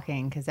you're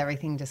talking, because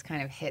everything just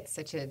kind of hits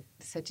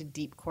such a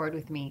deep chord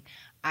with me.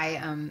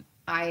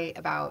 I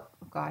about,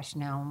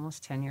 now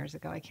almost 10 years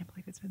ago, I can't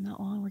believe it's been that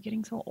long. We're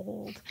getting so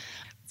old.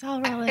 It's all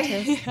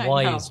relative.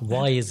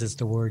 Wise is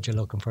the word you're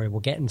looking for. We're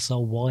getting so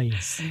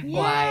wise.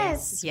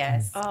 Wise.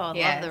 Yes. Oh,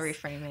 yes. love the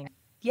reframing.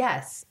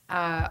 Yes.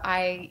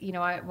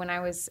 When I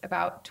was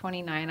about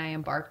 29, I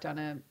embarked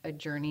on a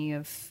journey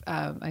of,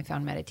 I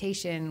found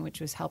meditation,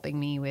 which was helping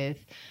me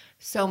with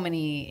so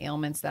many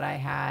ailments that I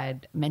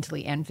had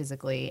mentally and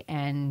physically.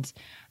 And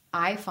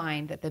I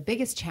find that the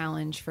biggest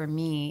challenge for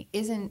me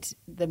isn't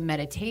the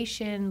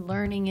meditation,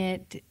 learning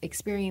it,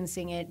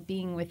 experiencing it,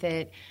 being with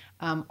it,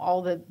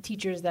 all the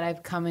teachers that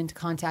I've come into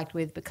contact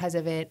with because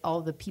of it,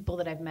 all the people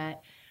that I've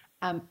met.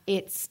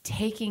 It's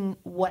taking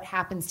what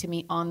happens to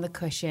me on the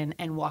cushion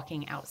and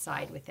walking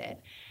outside with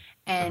it.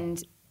 And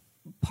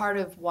part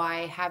of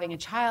why having a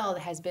child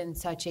has been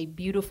such a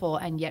beautiful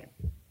and yet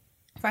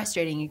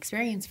frustrating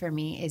experience for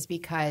me is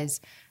because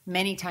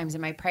many times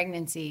in my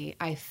pregnancy,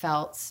 I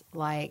felt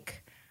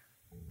like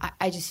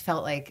I just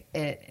felt like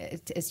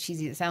as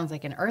cheesy as it sounds,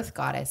 like an earth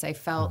goddess. I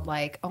felt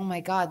like, oh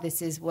my God,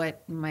 this is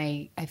what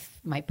my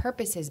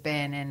purpose has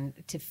been, and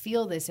to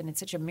feel this, and it's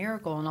such a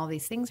miracle, and all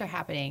these things are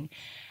happening.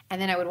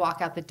 And then I would walk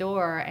out the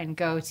door and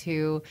go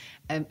to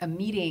a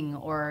meeting,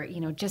 or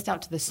just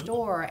out to the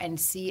store, and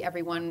see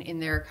everyone in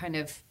their kind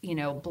of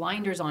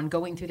blinders on,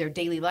 going through their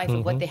daily life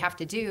of what they have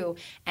to do,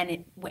 and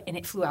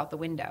it flew out the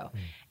window.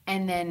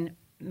 And then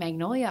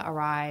Magnolia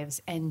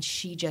arrives, and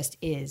she just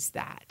is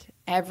that.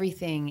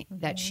 Everything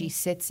that she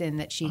sits in,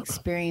 that she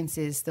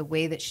experiences, the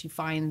way that she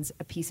finds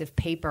a piece of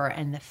paper,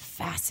 and the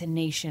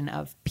fascination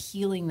of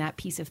peeling that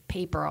piece of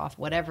paper off,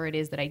 whatever it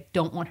is that I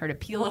don't want her to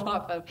peel it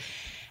off of.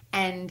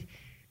 And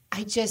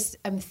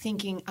I'm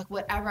thinking,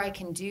 whatever I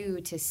can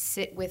do to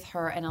sit with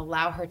her and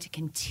allow her to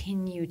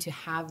continue to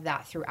have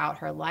that throughout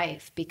her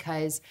life,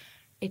 because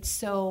it's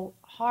so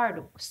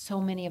hard. So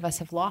many of us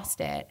have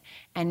lost it.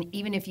 And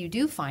even if you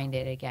do find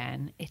it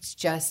again, it's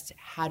just,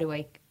 how do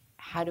I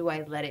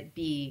let it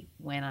be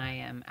when I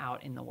am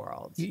out in the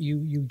world?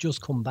 You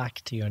just come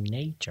back to your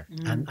nature.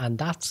 And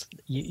that's,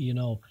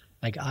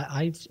 like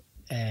I've,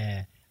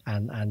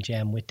 and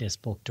Jem, with this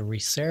book, the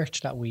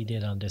research that we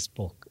did on this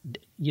book,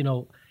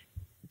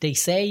 they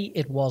say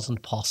it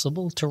wasn't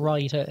possible to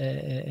write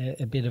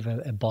a bit of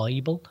a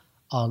Bible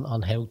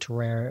on how to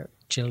rear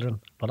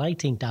children, but I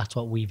think that's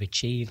what we've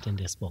achieved in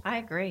this book. I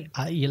agree.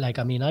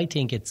 I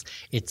think it's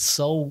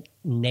so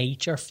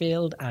nature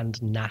filled and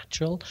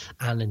natural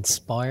and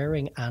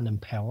inspiring and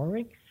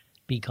empowering,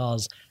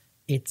 because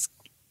it's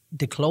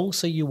the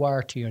closer you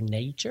are to your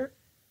nature,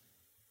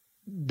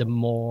 the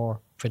more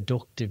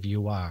productive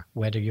you are,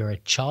 whether you're a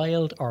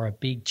child or a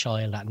big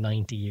child at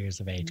 90 years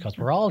of age, because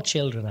we're all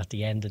children at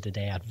the end of the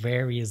day at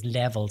various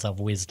levels of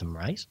wisdom,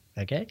 right?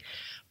 Okay.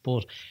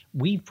 But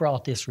we've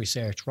brought this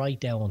research right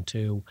down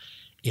to,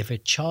 if a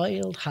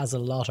child has a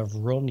lot of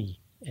runny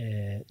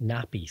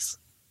nappies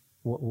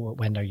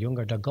when they're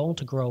younger, they're going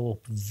to grow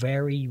up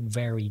very,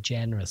 very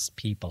generous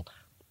people.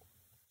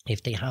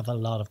 If they have a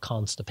lot of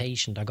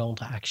constipation, they're going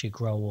to actually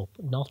grow up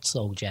not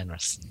so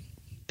generous,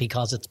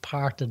 because it's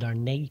part of their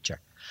nature.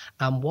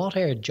 And what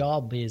our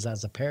job is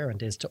as a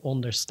parent is to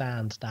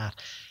understand that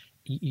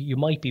you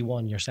might be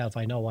one yourself.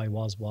 I know I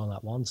was one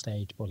at one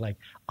stage, but like,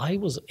 I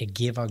was a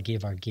giver.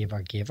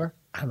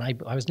 And I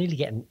was nearly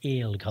getting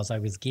ill because I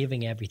was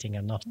giving everything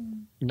and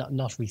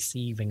not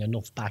receiving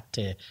enough back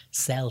to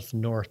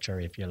self-nurture,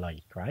 if you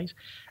like, right?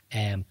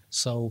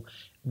 So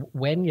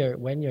when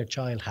your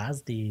child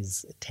has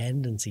these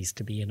tendencies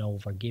to be an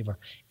overgiver,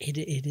 it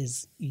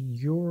is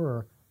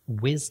your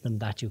wisdom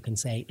that you can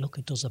say, look,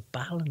 it does a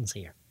balance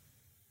here.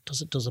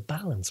 Does a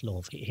balance,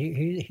 love?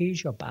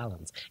 Here's your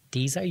balance.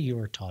 These are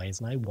your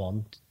toys, and I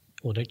want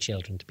other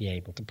children to be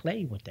able to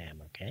play with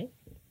them, okay?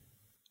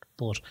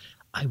 But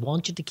I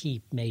want you to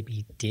keep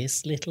maybe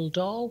this little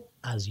doll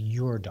as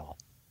your doll.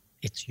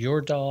 It's your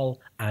doll,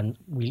 and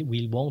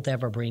we won't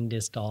ever bring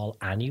this doll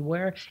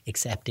anywhere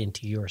except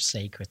into your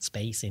sacred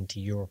space, into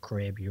your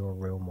crib, your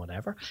room,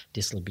 whatever.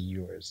 This will be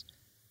yours.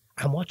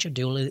 And what you're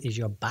doing is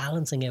you're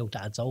balancing out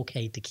that it's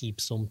okay to keep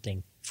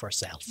something for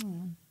self.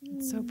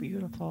 It's so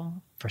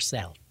beautiful. For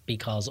self,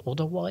 because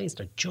otherwise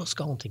they're just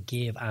going to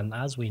give. And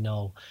as we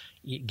know,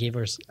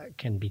 givers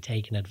can be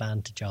taken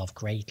advantage of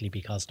greatly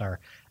because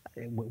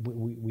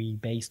we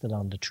based it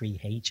on the 3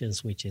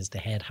 H's, which is the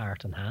head,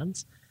 heart, and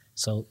hands.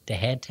 So the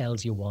head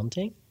tells you one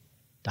thing,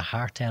 the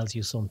heart tells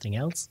you something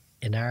else.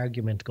 An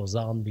argument goes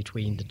on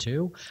between the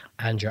two,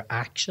 and your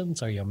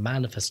actions or your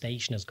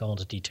manifestation is going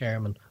to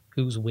determine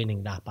who's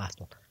winning that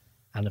battle.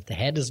 And if the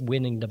head is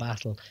winning the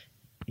battle,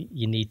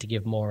 you need to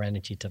give more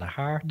energy to the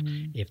heart.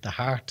 If the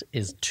heart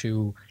is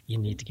 2, you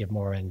need to give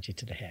more energy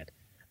to the head.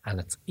 And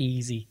it's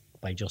easy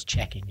by just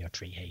checking your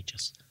 3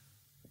 H's.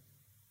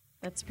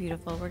 That's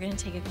beautiful. We're going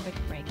to take a quick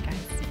break, guys.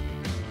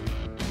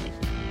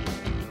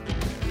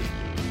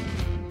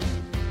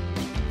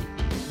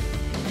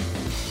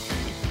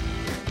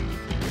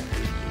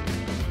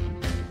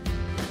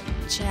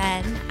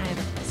 Jen, I have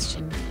a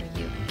question for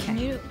you.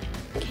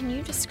 Can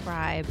you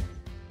describe,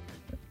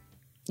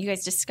 you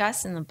guys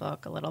discuss in the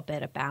book a little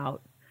bit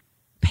about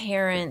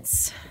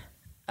parents'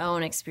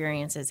 own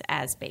experiences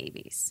as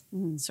babies,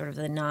 sort of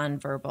the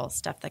nonverbal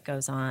stuff that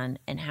goes on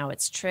and how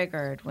it's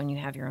triggered when you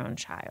have your own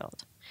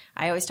child.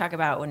 I always talk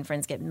about when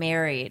friends get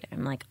married,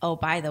 I'm like, oh,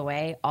 by the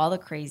way, all the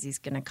crazy's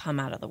going to come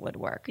out of the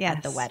woodwork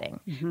at the wedding.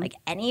 Like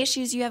any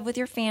issues you have with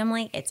your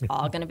family, it's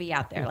all going to be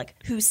out there. Like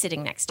who's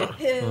sitting next to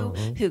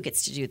who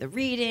gets to do the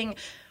reading,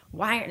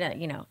 why,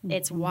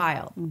 it's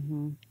wild.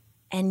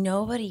 And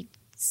nobody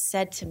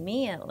said to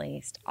me, at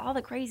least, all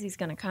the crazy's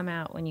going to come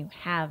out when you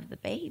have the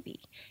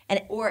baby.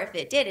 Or if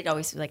it did, it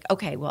always was like,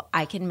 okay, well,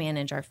 I can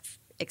manage our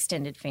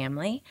extended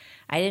family.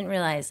 I didn't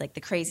realize like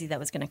the crazy that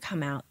was going to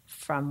come out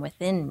from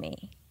within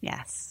me.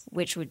 Yes.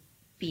 Which would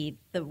be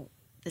the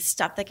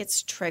stuff that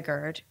gets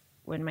triggered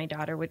when my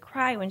daughter would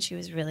cry when she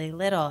was really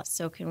little.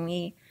 So can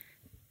we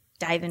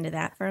dive into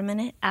that for a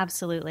minute?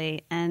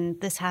 Absolutely. And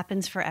this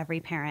happens for every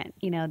parent.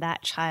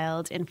 That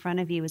child in front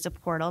of you is a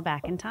portal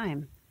back in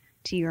time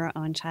to your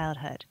own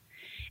childhood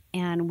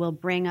and will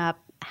bring up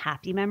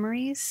happy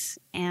memories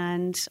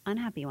and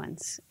unhappy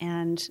ones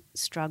and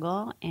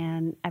struggle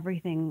and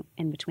everything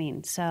in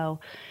between. So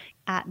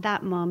at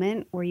that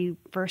moment where you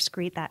first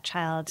greet that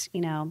child,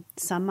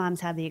 some moms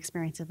have the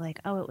experience of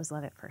like, oh, it was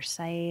love at first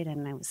sight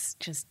and I was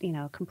just,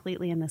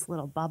 completely in this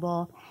little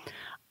bubble.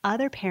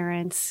 Other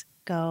parents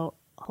go,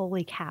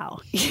 holy cow,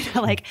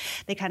 like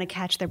they kind of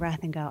catch their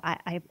breath and go,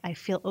 I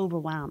feel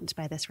overwhelmed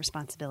by this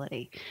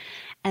responsibility.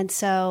 And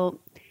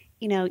so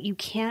you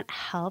can't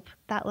help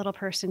that little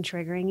person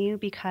triggering you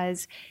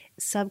because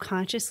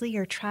subconsciously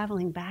you're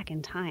traveling back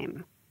in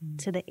time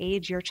to the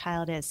age your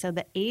child is. So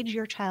the age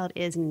your child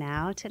is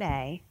now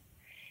today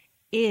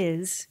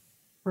is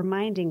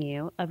reminding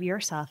you of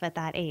yourself at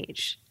that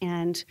age.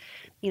 And,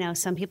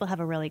 some people have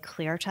a really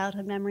clear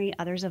childhood memory.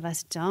 Others of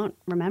us don't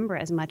remember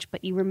as much,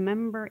 but you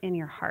remember in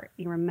your heart.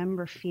 You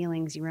remember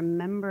feelings. You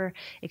remember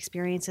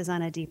experiences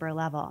on a deeper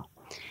level.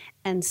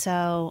 And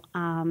so,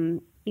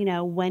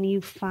 when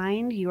you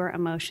find your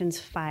emotions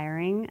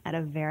firing at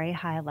a very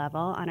high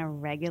level on a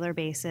regular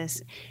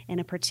basis in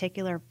a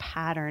particular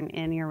pattern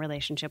in your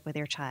relationship with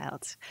your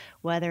child,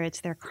 whether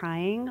it's they're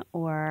crying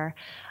or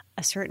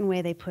a certain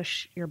way they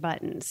push your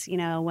buttons,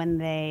 when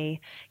they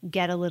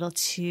get a little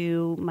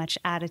too much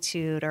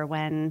attitude or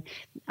when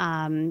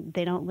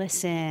they don't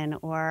listen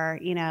or,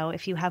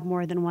 if you have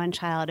more than one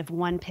child, if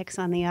one picks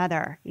on the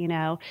other,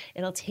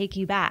 it'll take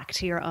you back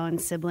to your own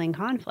sibling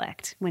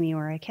conflict when you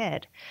were a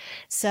kid.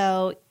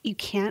 So you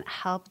can't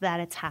help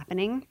that it's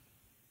happening.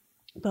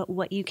 But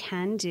what you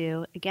can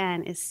do,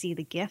 again, is see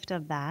the gift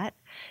of that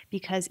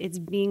because it's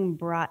being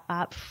brought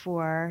up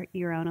for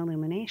your own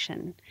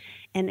illumination.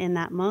 And in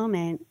that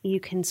moment, you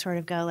can sort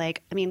of go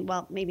like,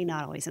 maybe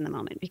not always in the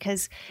moment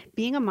because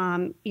being a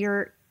mom,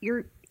 you're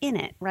in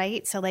it,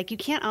 right? So like you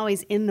can't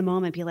always in the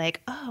moment be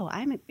like, oh,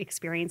 I'm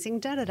experiencing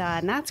da-da-da,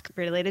 and that's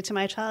related to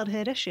my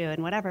childhood issue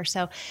and whatever.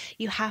 So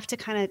you have to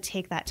kind of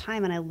take that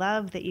time. And I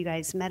love that you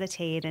guys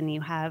meditate and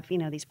you have,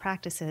 these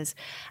practices.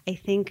 I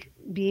think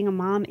being a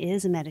mom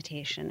is a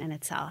meditation in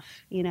itself.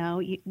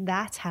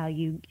 That's how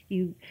you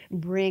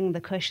bring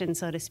the cushion,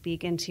 so to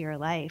speak, into your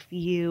life.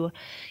 You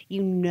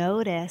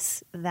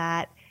notice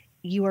that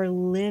you are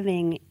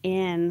living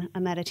in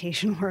a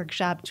meditation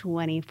workshop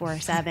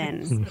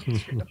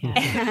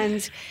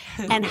 24/7.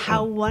 and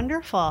how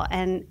wonderful,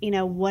 and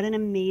what an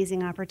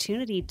amazing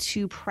opportunity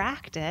to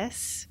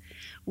practice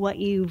what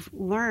you've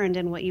learned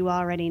and what you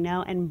already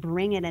know and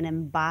bring it and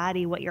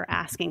embody what you're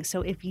asking.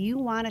 So if you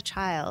want a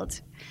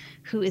child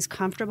who is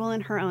comfortable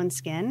in her own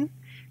skin,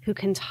 who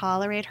can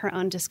tolerate her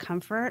own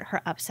discomfort,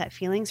 her upset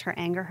feelings, her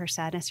anger, her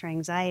sadness, her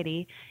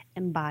anxiety,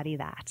 embody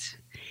that.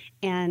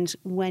 And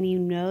when you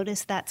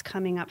notice that's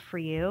coming up for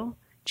you,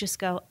 just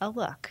go, oh,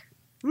 look,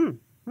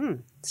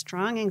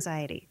 strong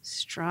anxiety,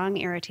 strong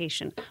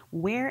irritation.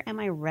 Where am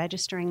I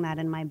registering that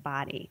in my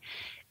body?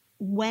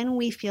 When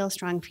we feel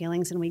strong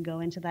feelings and we go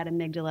into that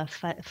amygdala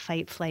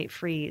fight, flight,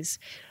 freeze,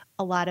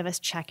 a lot of us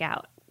check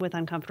out with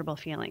uncomfortable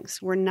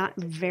feelings. We're not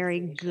very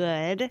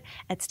good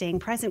at staying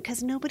present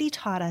because nobody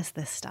taught us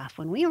this stuff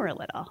when we were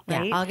little,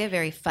 right? Yeah, I'll get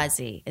very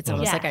fuzzy. It's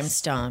almost like I'm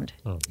stoned.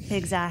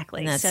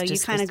 Exactly. So you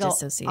kind of go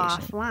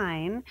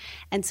offline.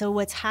 And so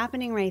what's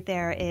happening right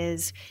there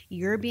is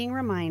you're being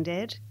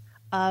reminded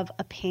of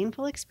a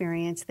painful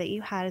experience that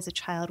you had as a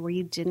child where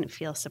you didn't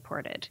feel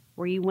supported,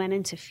 where you went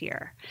into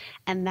fear.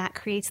 And that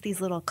creates these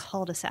little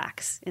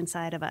cul-de-sacs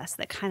inside of us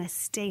that kind of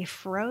stay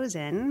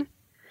frozen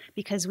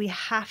because we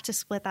have to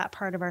split that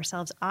part of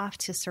ourselves off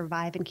to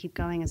survive and keep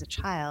going as a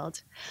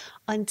child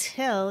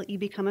until you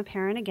become a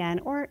parent again,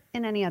 or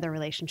in any other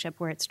relationship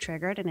where it's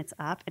triggered and it's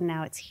up and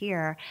now it's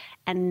here.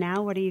 And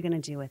now what are you going to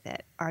do with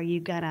it? Are you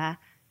going to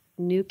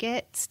nuke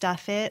it,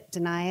 stuff it,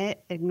 deny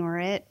it, ignore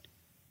it,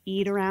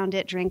 eat around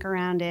it, drink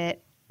around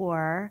it,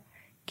 or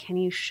can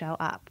you show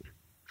up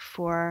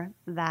for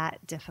that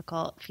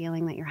difficult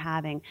feeling that you're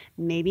having?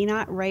 Maybe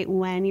not right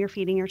when you're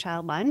feeding your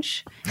child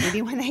lunch,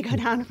 maybe when they go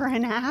down for a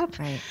nap.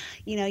 Right.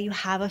 You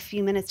have a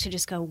few minutes to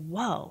just go,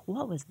 whoa,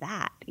 what was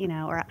that?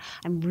 Or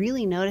I'm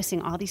really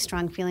noticing all these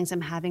strong feelings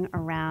I'm having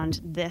around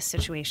this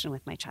situation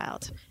with my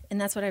child. And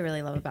that's what I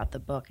really love about the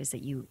book is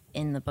that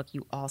in the book,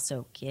 you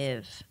also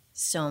give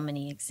so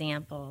many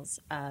examples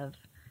of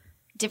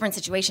different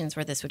situations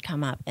where this would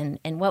come up and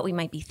what we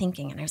might be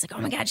thinking. And I was like,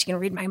 oh my God, she can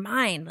read my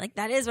mind. Like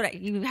that is what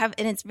you have.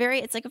 And it's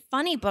like a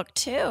funny book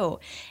too.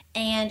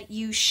 And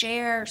you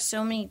share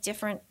so many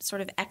different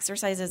sort of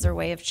exercises or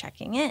way of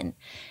checking in.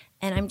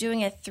 And I'm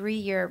doing a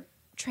 3-year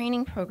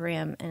training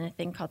program and a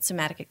thing called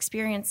somatic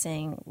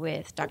experiencing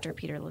with Dr.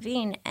 Peter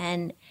Levine.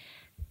 And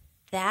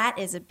that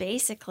is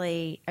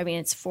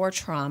it's for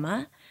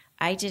trauma.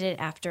 I did it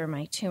after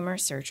my tumor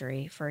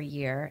surgery for a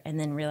year and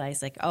then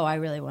realized I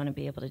really want to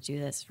be able to do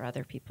this for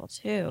other people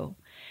too.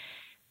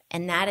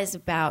 And that is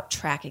about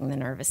tracking the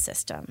nervous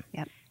system.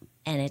 Yep.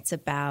 And it's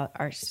about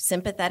our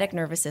sympathetic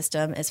nervous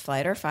system is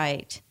flight or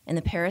fight, and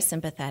the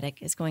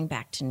parasympathetic is going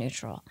back to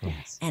neutral.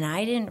 Yes. And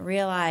I didn't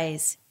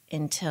realize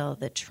until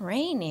the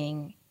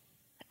training,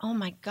 oh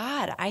my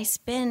God, I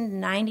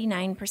spend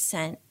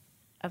 99%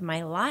 of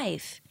my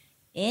life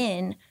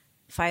in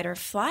fight or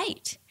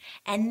flight.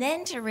 And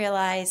then to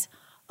realize,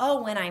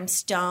 when I'm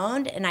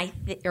stoned and I'm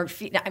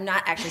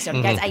not actually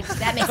stoned, guys,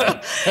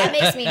 that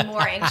makes me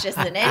more anxious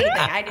than anything.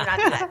 I do not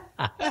do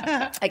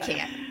that. I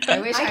can't.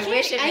 I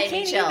wish it made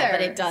me chill,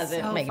 but it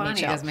doesn't make me chill.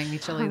 It doesn't make me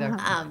chill either.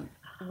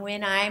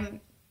 When I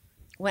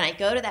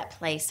go to that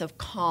place of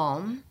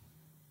calm,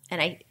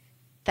 and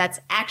that's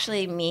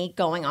actually me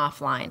going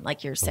offline,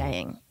 like you're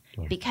saying,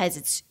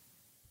 because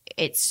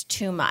it's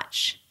too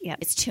much. Yep.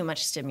 It's too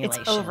much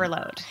stimulation. It's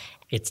overload.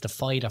 It's the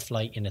fight or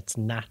flight in its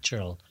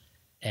natural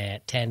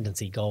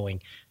tendency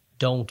going,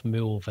 don't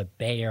move. A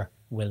bear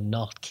will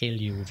not kill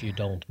you if you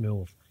don't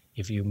move.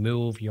 If you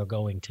move, you're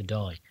going to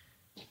die.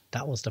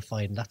 That was the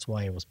fight, and that's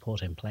why it was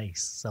put in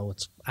place. So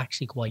it's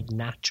actually quite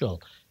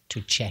natural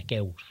to check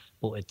out,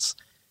 but it's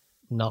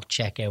not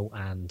check out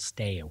and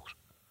stay out.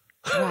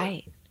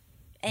 Right.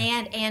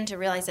 And to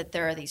realize that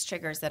there are these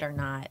triggers that are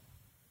not,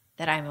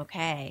 that I'm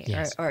okay.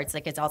 Yes. Or it's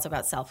it's also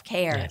about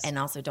self-care. Yes. And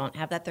also don't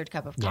have that third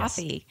cup of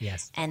coffee.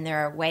 Yes. And there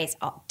are ways,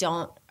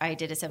 I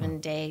did a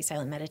 7-day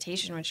silent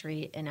meditation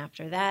retreat. And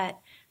after that,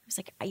 I was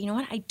like, you know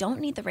what? I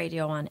don't need the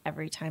radio on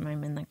every time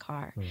I'm in the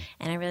car.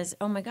 And I realized,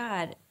 oh my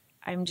God,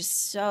 I'm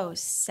just so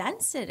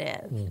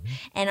sensitive.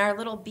 And our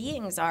little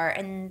beings are.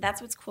 And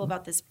that's what's cool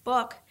about this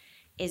book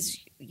is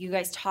you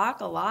guys talk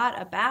a lot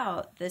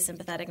about the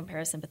sympathetic and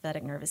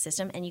parasympathetic nervous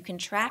system, and you can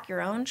track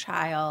your own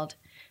child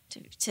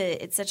to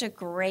it's such a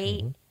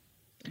great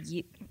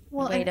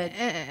way to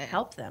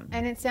help them.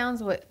 And it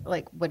sounds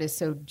what is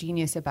so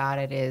genius about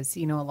it is,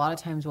 a lot of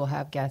times we'll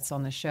have guests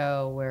on the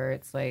show where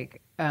it's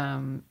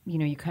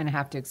you kind of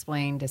have to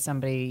explain to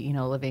somebody,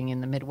 living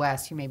in the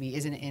Midwest who maybe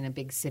isn't in a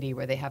big city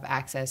where they have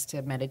access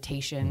to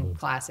meditation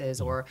classes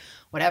or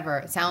whatever.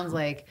 It sounds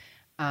like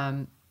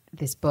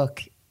this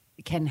book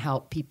can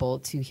help people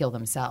to heal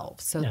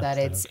themselves so that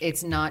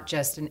it's not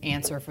just an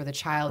answer for the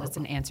child, it's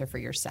an answer for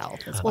yourself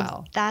as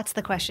well. That's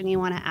the question you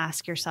want to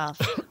ask yourself.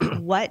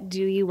 What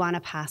do you want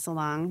to pass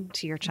along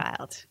to your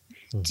child?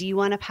 Do you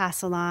want to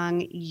pass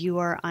along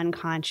your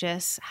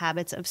unconscious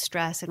habits of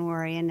stress and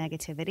worry and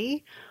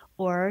negativity?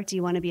 Or do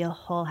you want to be a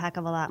whole heck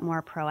of a lot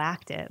more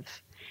proactive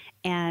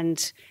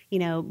and,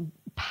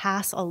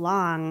 pass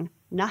along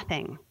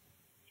nothing.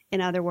 In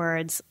other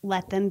words,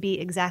 let them be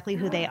exactly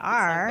who they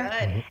are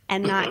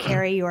and not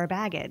carry your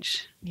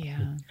baggage.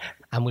 Yeah.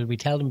 And will we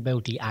tell them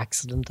about the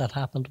accident that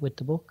happened with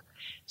the book?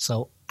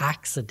 So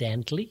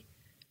accidentally,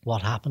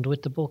 what happened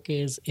with the book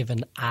is if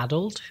an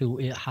adult who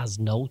has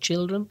no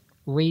children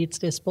reads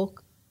this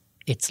book,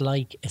 it's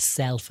like a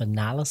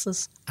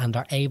self-analysis, and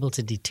they're able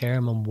to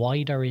determine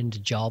why they're in the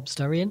jobs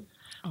they're in,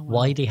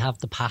 why they have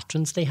the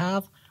patrons they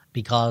have,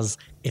 because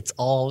it's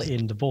all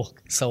in the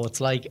book. So it's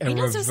like a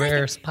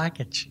reverse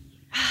package.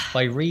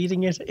 By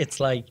reading it, it's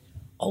like,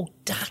 oh,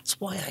 that's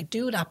why I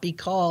do that,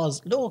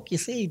 because look, you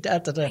see, No,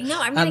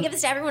 I'm going to give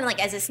this to everyone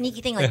like as a sneaky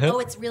thing, like, oh,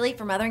 it's really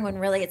for mothering, when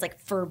really it's like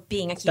for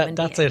being a human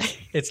that's being. it.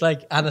 It's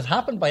like, and it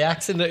happened by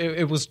accident.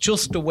 It was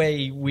just the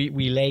way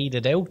we laid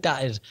it out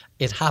that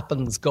it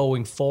happens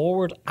going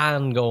forward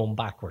and going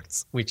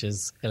backwards, which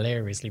is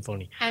hilariously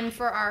funny. And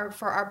for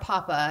our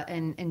papa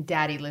and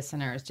daddy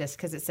listeners, just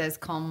because it says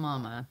Calm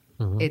Mama,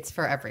 it's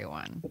for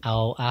everyone.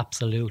 Oh,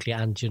 absolutely.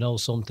 And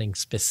something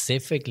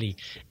specifically,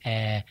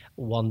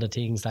 one of the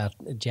things that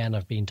Jen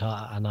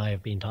and I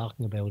have been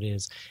talking about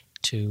is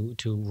to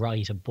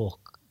write a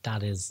book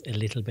that is a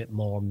little bit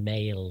more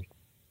male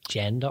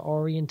gender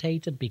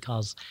orientated,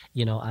 because,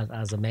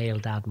 as a male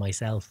dad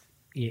myself,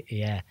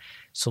 yeah,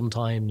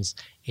 sometimes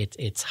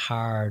it's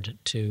hard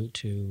to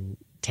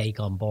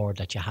take on board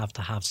that you have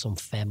to have some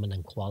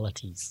feminine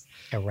qualities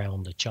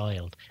around the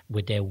child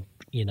without,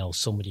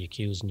 somebody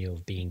accusing you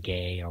of being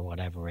gay or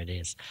whatever it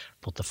is.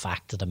 But the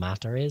fact of the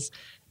matter is,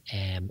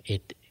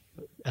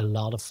 a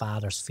lot of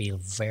fathers feel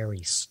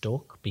very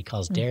stuck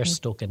because they're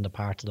stuck in the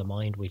part of the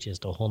mind which is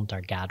the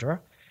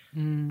hunter-gatherer.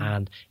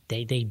 And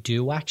they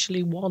do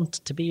actually want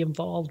to be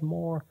involved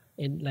more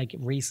in, like,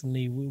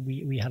 recently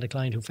we had a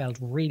client who felt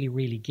really,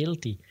 really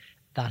guilty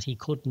that he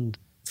couldn't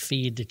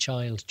feed the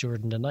child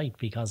during the night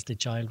because the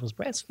child was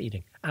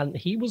breastfeeding, and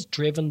he was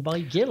driven by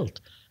guilt.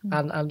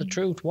 And the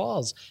truth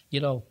was,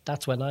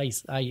 that's when I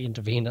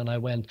intervened and I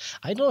went,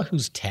 I don't know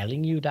who's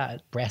telling you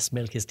that breast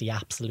milk is the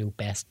absolute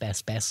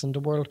best in the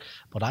world,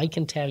 but I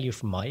can tell you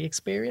from my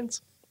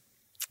experience,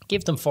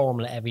 give them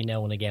formula every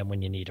now and again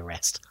when you need a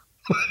rest.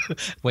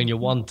 When you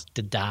want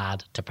the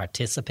dad to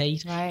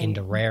participate in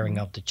the rearing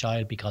of the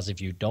child, because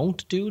if you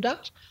don't do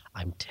that,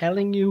 I'm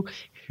telling you,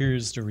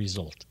 here's the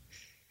result.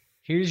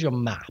 Here's your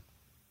map.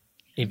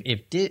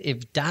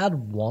 If dad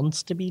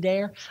wants to be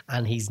there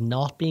and he's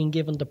not being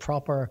given the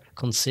proper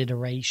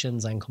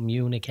considerations and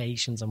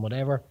communications and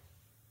whatever,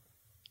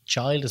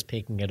 child is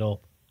picking it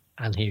up,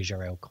 and here's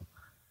your outcome.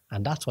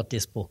 And that's what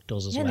this book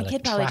does as well. And the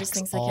kid probably just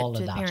thinks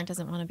the that. parent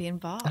doesn't want to be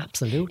involved.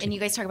 Absolutely. And you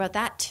guys talk about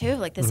that too,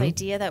 like this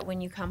idea that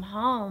when you come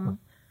home,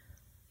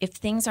 if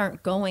things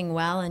aren't going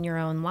well in your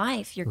own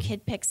life, your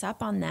kid picks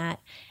up on that,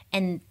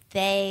 and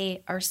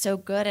they are so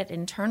good at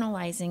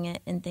internalizing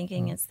it and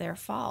thinking it's their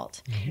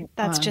fault.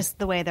 That's just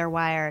the way they're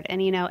wired.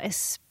 And,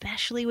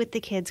 especially with the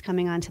kids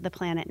coming onto the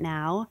planet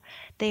now,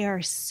 they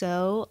are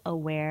so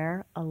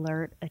aware,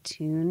 alert,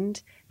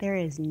 attuned. There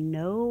is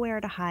nowhere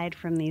to hide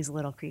from these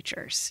little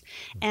creatures.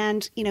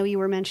 And, you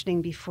were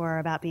mentioning before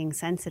about being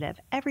sensitive.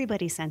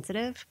 Everybody's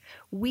sensitive.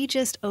 We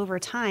just, over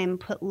time,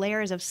 put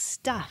layers of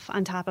stuff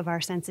on top of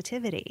our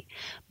sensitivity.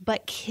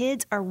 But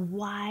kids are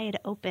wide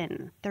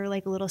open. They're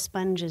like little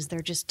sponges. They're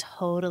just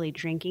totally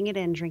drinking it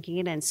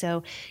in.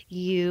 So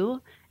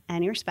you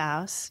and your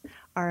spouse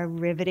are a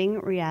riveting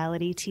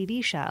reality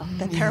TV show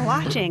that they're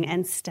watching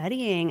and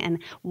studying.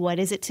 And what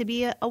is it to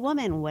be a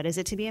woman? What is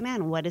it to be a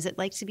man? What is it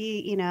like to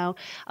be,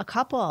 a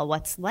couple?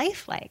 What's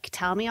life like?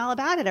 Tell me all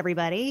about it,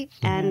 everybody.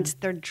 And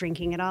they're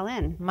drinking it all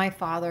in. My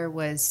father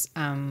was,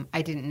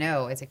 I didn't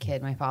know as a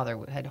kid, my father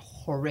had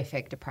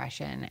horrific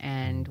depression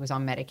and was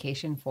on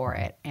medication for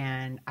it.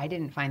 And I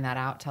didn't find that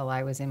out till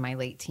I was in my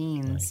late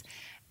teens.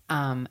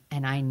 And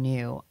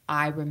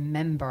I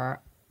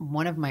remember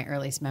one of my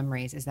earliest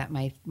memories is that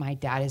my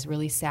dad is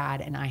really sad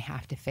and I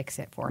have to fix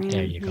it for him.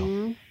 There you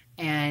go.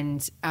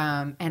 And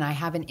I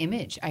have an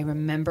image. I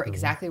remember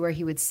exactly where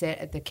he would sit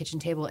at the kitchen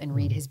table and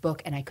read his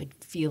book, and I could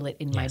feel it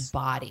in my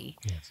body.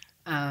 Yes.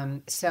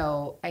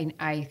 So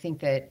I think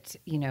that,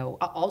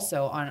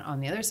 also on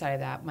the other side of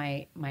that,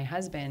 my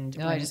husband.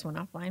 No, I just went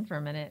offline for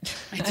a minute.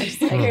 It's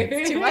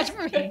too much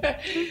for me.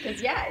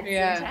 Because it's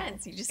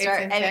intense. You just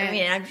start.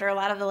 I'm sure a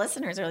lot of the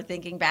listeners are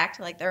thinking back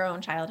to like their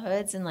own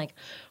childhoods and like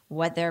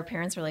what their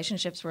parents'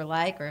 relationships were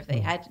like, or if they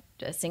had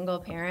a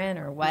single parent,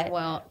 or what.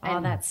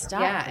 All that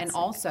stuff. Yeah, and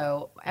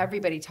also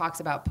everybody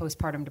talks about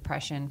postpartum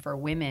depression for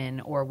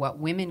women or what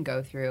women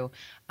go through.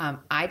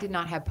 I did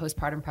not have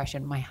postpartum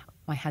depression.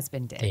 My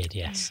husband did.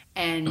 Yes.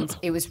 And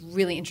it was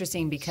really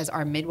interesting because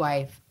our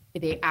midwife,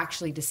 they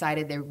actually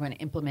decided they were going to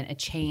implement a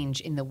change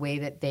in the way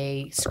that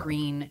they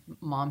screen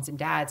moms and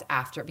dads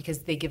after, because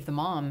they give the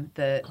mom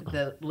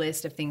the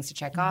list of things to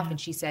check off. And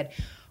she said,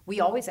 we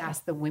always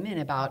ask the women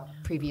about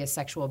previous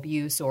sexual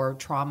abuse or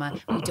trauma.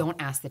 We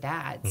don't ask the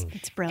dads.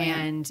 It's brilliant.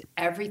 And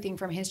everything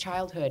from his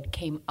childhood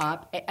came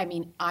up. I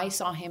mean, I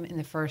saw him in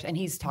the first, and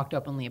he's talked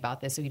openly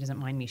about this, so he doesn't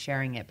mind me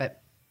sharing it,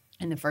 but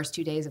in the first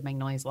 2 days of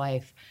Magnolia's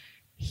life,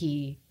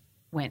 he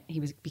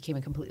became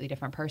a completely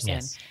different person.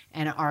 Yes.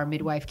 And our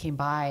midwife came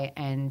by,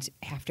 and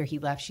after he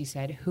left, she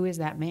said, "Who is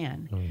that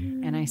man?"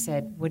 And I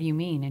said, "What do you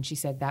mean?" And she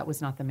said, "That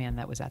was not the man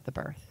that was at the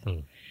birth."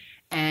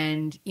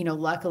 And, you know,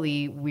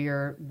 luckily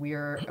we're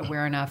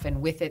aware enough and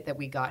with it that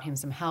we got him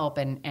some help,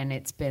 and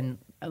it's been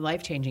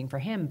life-changing for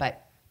him.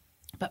 But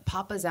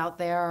papas out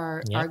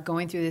there are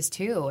going through this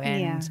too.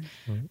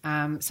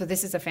 And so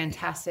this is a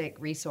fantastic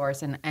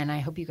resource. And I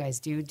hope you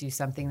guys do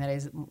something that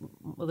is a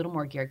little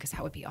more geared, because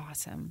that would be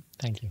awesome.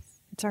 Thank you.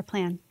 It's our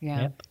plan.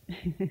 Yeah.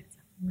 It's a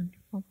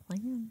wonderful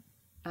plan.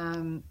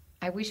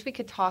 I wish we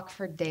could talk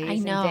for days I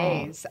know.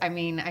 and days. I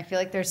mean, I feel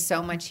like there's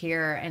so much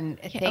here. And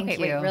thank you.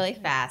 Wait, really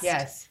fast.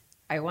 Yes.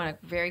 I want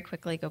to very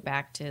quickly go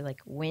back to like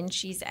when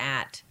she's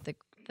at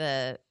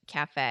the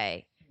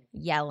cafe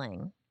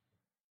yelling.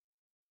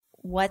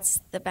 What's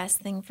the best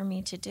thing for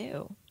me to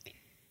do?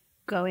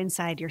 Go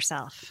inside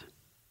yourself.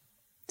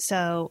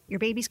 So your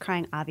baby's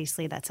crying,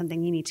 obviously that's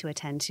something you need to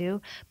attend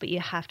to, but you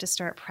have to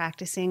start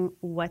practicing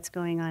what's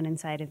going on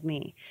inside of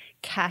me.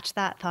 Catch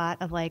that thought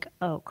of like,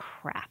 oh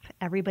crap,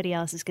 everybody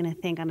else is going to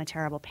think I'm a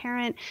terrible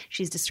parent.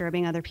 She's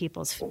disturbing other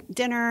people's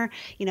dinner.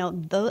 You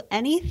know,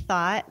 any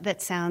thought that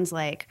sounds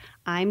like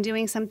I'm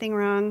doing something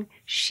wrong,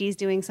 she's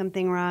doing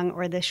something wrong,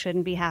 or this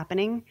shouldn't be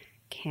happening,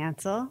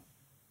 cancel.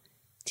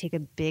 Take a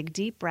big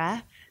deep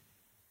breath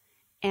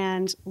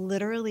and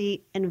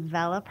literally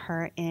envelop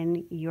her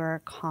in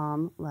your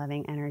calm,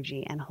 loving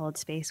energy and hold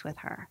space with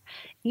her.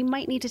 You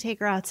might need to take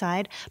her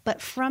outside,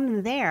 but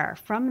from there,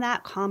 from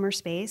that calmer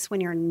space,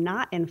 when you're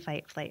not in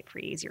fight, flight,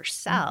 freeze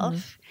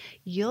yourself,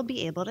 you'll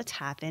be able to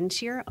tap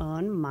into your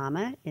own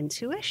mama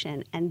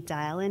intuition and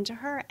dial into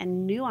her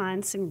and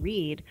nuance and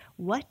read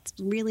what's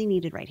really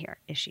needed right here.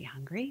 Is she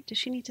hungry? Does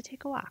she need to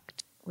take a walk?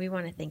 We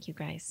want to thank you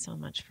guys so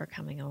much for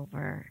coming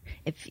over.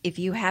 If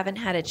you haven't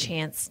had a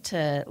chance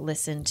to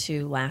listen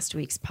to last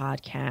week's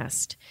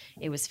podcast,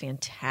 it was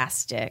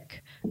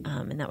fantastic.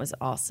 And that was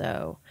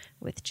also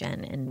with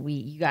Jen. And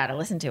you got to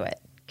listen to it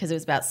because it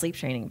was about sleep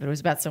training, but it was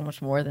about so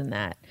much more than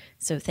that.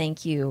 So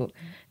thank you.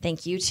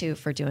 Thank you two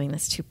for doing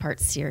this 2-part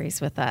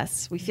series with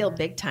us. We feel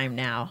big time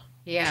now.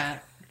 Yeah.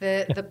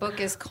 The book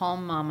is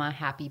Calm Mama,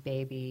 Happy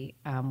Baby.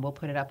 We'll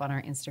put it up on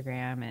our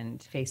Instagram and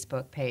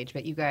Facebook page.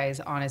 But you guys,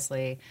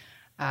 honestly,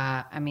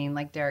 I mean,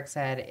 like Derek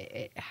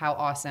said, how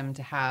awesome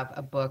to have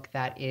a book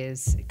that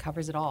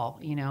covers it all.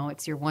 You know,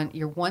 it's your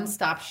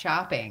one-stop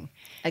shopping.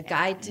 A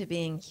guide to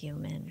being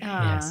human.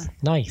 Yes.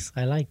 Nice.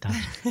 I like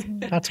that.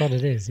 That's what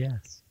it is.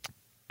 Yes.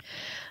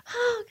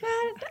 Oh,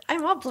 God.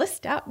 I'm all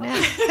blissed out now. I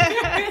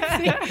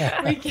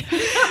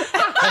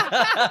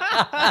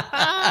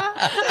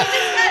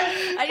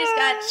just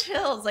got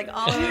chills like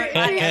all over my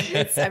body.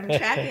 I'm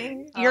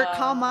tracking. Your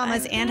calm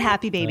mamas and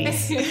happy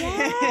babies.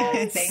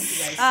 Yes. Thank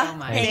you guys so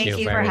much. Thank you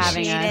for very much.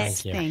 having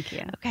us. Thank you. Thank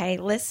you. Okay,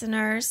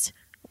 listeners,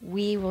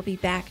 we will be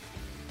back.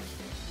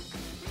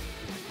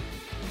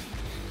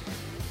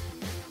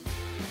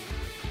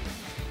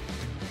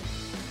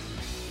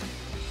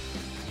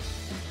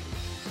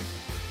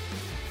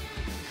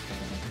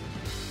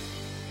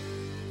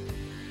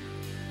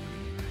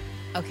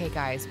 Okay,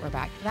 guys, we're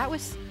back. That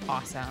was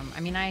awesome. I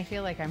mean, I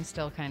feel like I'm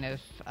still kind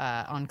of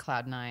on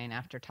cloud 9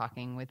 after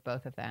talking with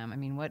both of them. I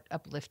mean, what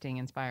uplifting,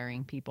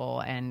 inspiring people.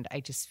 And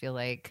I just feel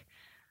like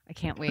I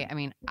can't wait. I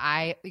mean,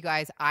 you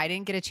guys, I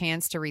didn't get a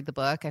chance to read the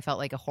book. I felt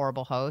like a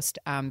horrible host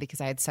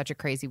because I had such a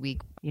crazy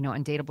week, you know,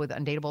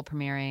 Undateable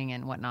premiering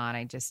and whatnot.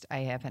 I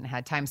haven't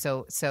had time.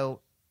 So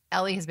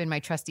Ellie has been my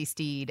trusty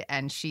steed,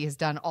 and she has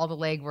done all the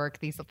legwork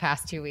these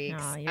past 2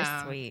 weeks. Oh, you're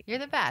sweet. You're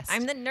the best.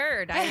 I'm the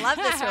nerd. I love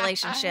this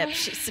relationship.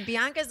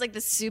 Bianca's like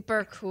the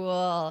super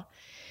cool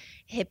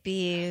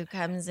hippie who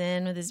comes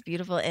in with this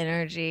beautiful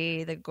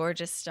energy, the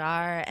gorgeous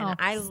star, and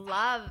I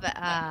love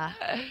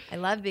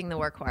being the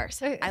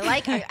workhorse.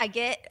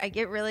 I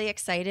get really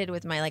excited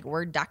with my like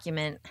Word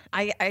document.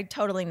 I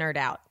totally nerd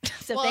out.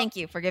 So thank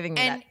you for giving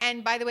me that.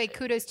 And by the way,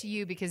 kudos to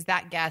you because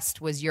that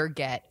guest was your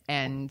get,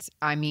 and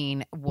I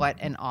mean, what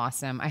an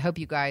awesome! I hope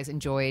you guys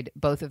enjoyed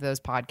both of those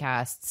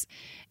podcasts.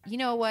 You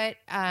know what?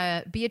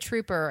 Be a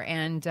trooper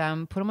and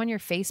put them on your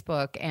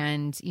Facebook,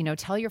 and you know,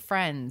 tell your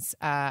friends.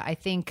 I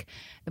think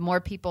the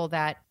more people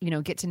that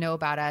get to know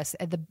about us,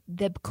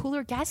 the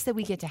cooler guests that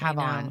we get to have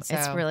on. So.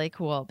 It's really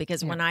cool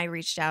because when I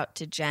reached out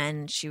to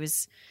Jen, she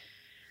was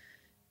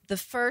the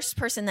first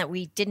person that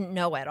we didn't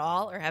know at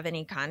all or have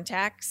any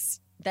contacts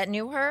that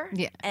knew her.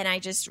 Yeah, and I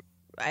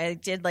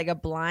did like a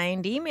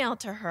blind email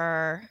to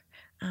her.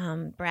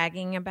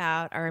 Bragging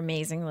about our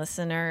amazing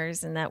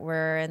listeners and that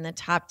we're in the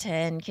top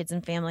 10 kids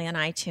and family on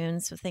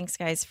iTunes. So thanks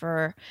guys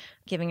for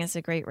giving us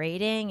a great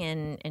rating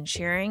and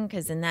sharing.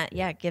 Cause then that,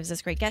 it gives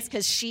us great guests.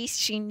 Cause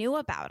she knew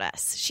about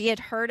us. She had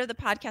heard of the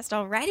podcast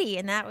already.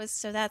 And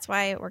that's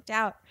why it worked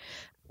out.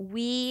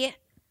 We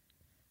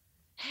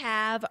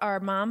have our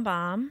mom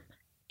bomb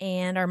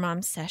and our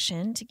mom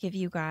session to give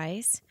you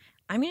guys.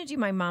 I'm going to do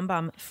my mom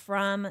bomb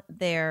from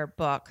their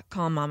book,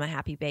 Calm Mama,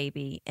 Happy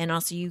Baby. And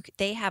also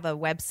they have a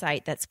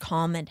website that's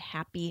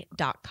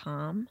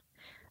calmandhappy.com.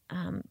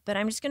 But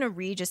I'm just going to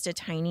read just a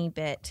tiny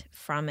bit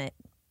from it.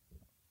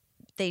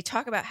 they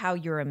talk about how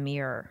you're a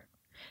mirror.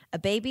 A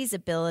baby's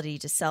ability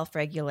to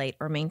self-regulate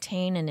or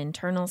maintain an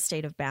internal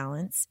state of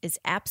balance is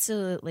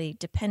absolutely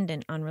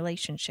dependent on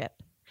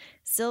relationship.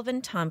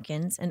 Sylvan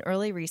Tompkins, an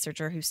early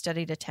researcher who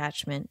studied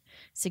attachment,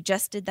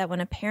 suggested that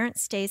when a parent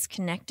stays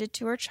connected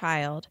to her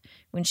child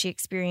when she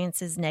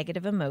experiences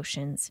negative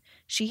emotions,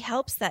 she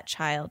helps that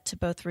child to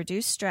both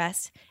reduce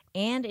stress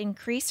and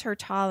increase her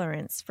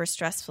tolerance for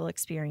stressful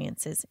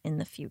experiences in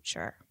the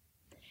future.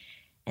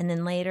 And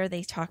then later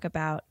they talk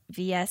about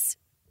V.S.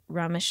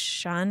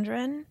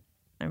 Ramachandran,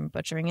 I'm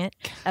butchering it,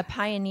 a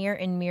pioneer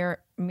in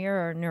mirror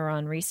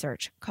neuron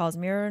research, calls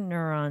mirror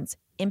neurons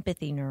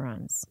empathy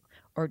neurons,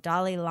 or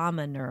Dalai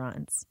Lama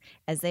neurons,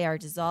 as they are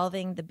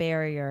dissolving the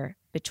barrier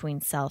between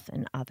self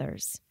and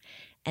others.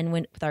 And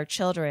with our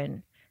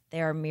children,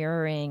 they are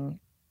mirroring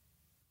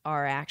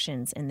our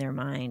actions in their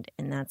mind,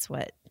 and that's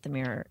what the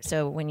mirror.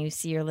 So when you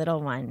see your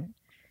little one,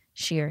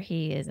 she or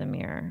he is a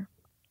mirror.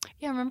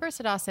 Yeah, remember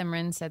Sadaf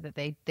Simran said that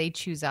they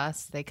choose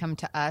us. They come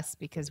to us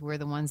because we're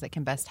the ones that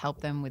can best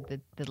help them with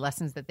the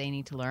lessons that they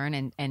need to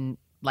learn, and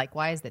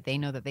likewise that they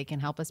know that they can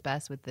help us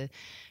best with the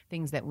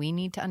things that we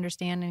need to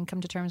understand and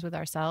come to terms with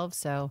ourselves.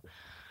 So,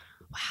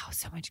 wow,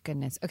 so much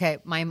goodness. Okay,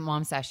 my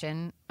mom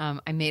session,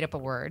 I made up a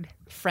word,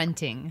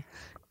 frienting,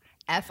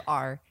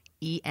 Frenting.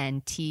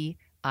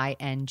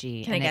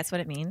 Can I guess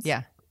what it means?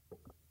 Yeah.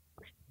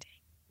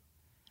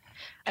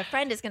 A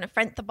friend is going to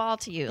friend the ball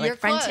to you, You're like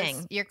friending.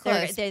 Close. You're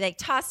close. They like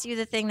toss you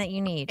the thing that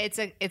you need. It's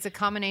a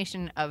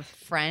combination of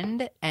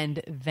friend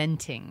and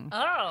venting.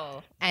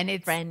 Oh, and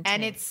it's friending.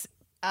 And it's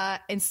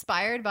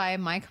inspired by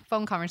my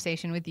phone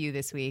conversation with you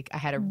this week. I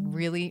had a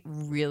really,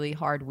 really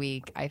hard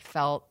week. I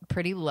felt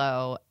pretty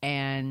low,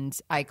 and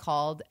I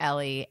called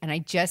Ellie, and I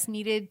just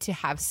needed to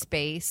have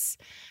space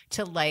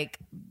to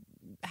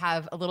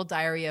have a little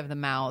diary of the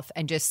mouth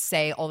and just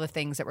say all the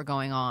things that were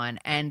going on.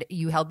 And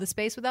you held the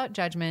space without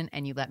judgment,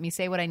 and you let me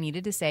say what I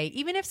needed to say,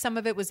 even if some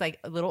of it was like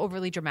a little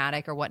overly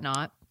dramatic or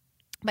whatnot.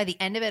 By the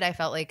end of it, I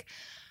felt like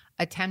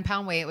a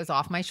 10-pound weight was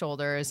off my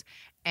shoulders.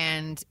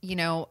 And, you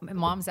know,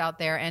 moms out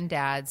there and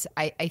dads,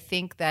 I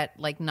think that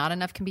like not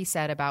enough can be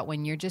said about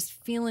when you're just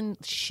feeling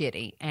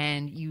shitty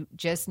and you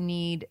just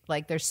need,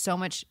 like, there's so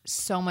much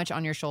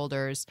on your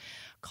shoulders.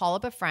 Call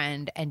up a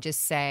friend and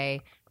just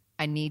say,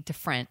 I need to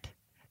friend.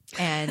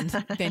 And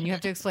then you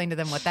have to explain to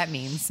them what that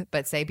means.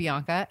 But say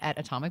Bianca at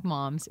Atomic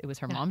Moms, it was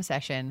her mom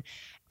session,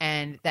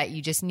 and that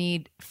you just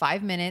need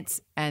 5 minutes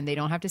and they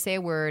don't have to say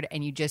a word,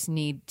 and you just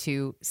need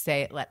to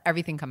let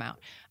everything come out.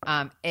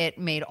 It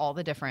made all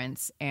the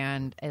difference,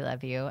 and I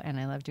love you, and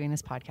I love doing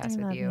this podcast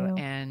with you.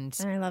 And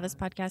I love this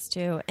podcast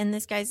too. And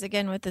this guy's,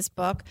 again, with this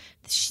book,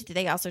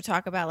 they also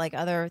talk about like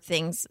other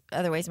things,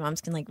 other ways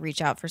moms can like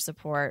reach out for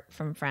support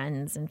from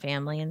friends and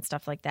family and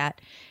stuff like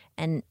that.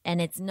 And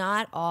it's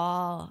not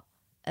all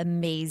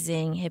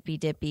amazing hippy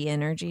dippy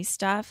energy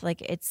stuff.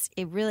 Like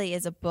it really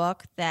is a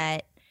book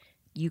that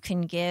you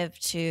can give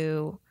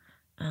to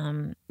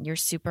your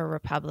super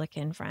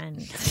Republican friend.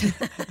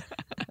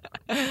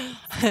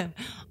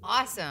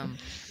 Awesome.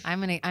 I'm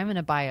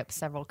gonna buy up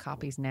several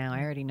copies now.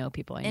 I already know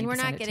people. And we're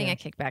not getting a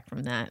kickback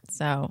from that.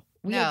 So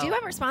we do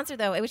have a sponsor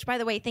though, which, by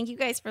the way, thank you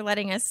guys for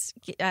letting us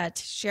to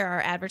share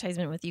our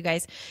advertisement with you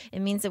guys.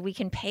 It means that we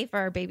can pay for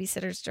our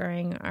babysitters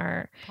during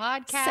our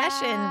podcast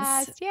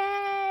sessions.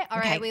 Yay! All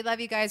right, we love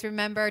you guys.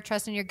 Remember,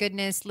 trust in your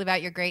goodness, live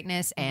out your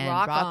greatness, and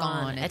rock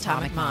on,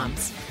 Atomic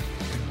Moms.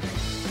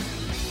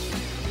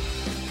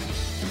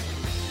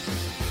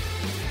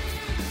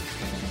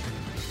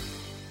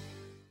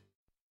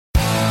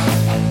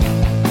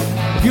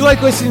 If you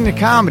like listening to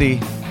comedy,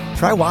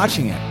 try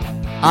watching it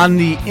on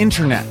the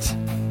internet.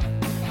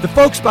 The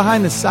folks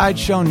behind the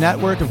Sideshow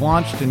Network have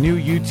launched a new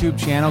YouTube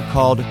channel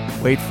called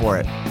Wait For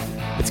It.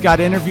 It's got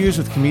interviews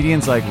with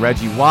comedians like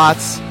Reggie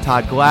Watts,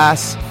 Todd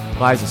Glass,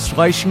 Liza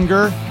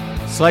Schlesinger.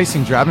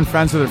 I've been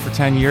friends with her for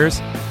 10 years.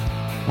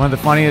 One of the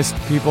funniest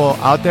people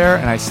out there,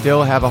 and I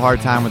still have a hard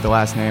time with the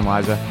last name,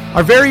 Liza.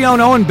 Our very own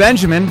Owen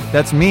Benjamin,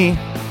 that's me,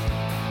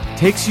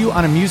 takes you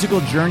on a musical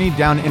journey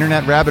down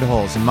internet rabbit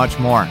holes and much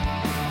more.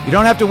 You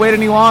don't have to wait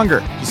any longer.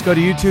 Just go to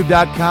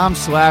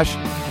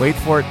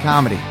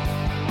youtube.com/waitforitcomedy.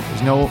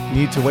 There's no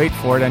need to wait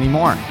for it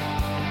anymore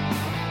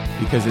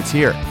because it's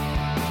here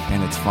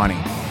and it's funny.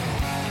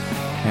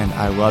 And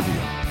I love you.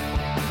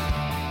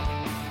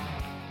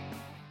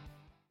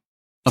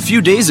 A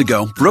few days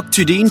ago, Brooke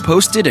Tudine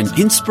posted an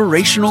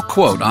inspirational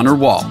quote on her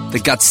wall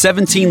that got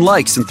 17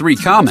 likes and 3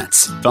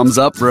 comments. Thumbs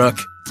up, Brooke.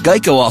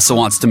 Geico also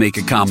wants to make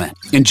a comment.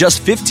 In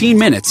just 15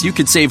 minutes, you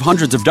could save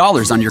hundreds of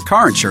dollars on your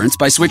car insurance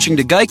by switching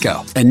to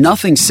Geico. And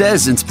nothing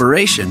says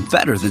inspiration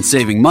better than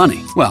saving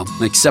money. Well,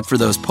 except for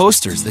those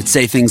posters that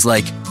say things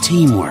like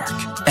teamwork,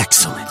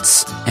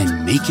 excellence,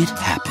 and make it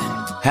happen.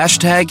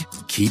 Hashtag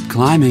keep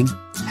climbing.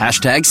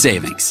 Hashtag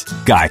savings.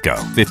 Geico.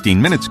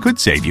 15 minutes could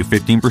save you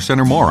 15%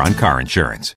 or more on car insurance.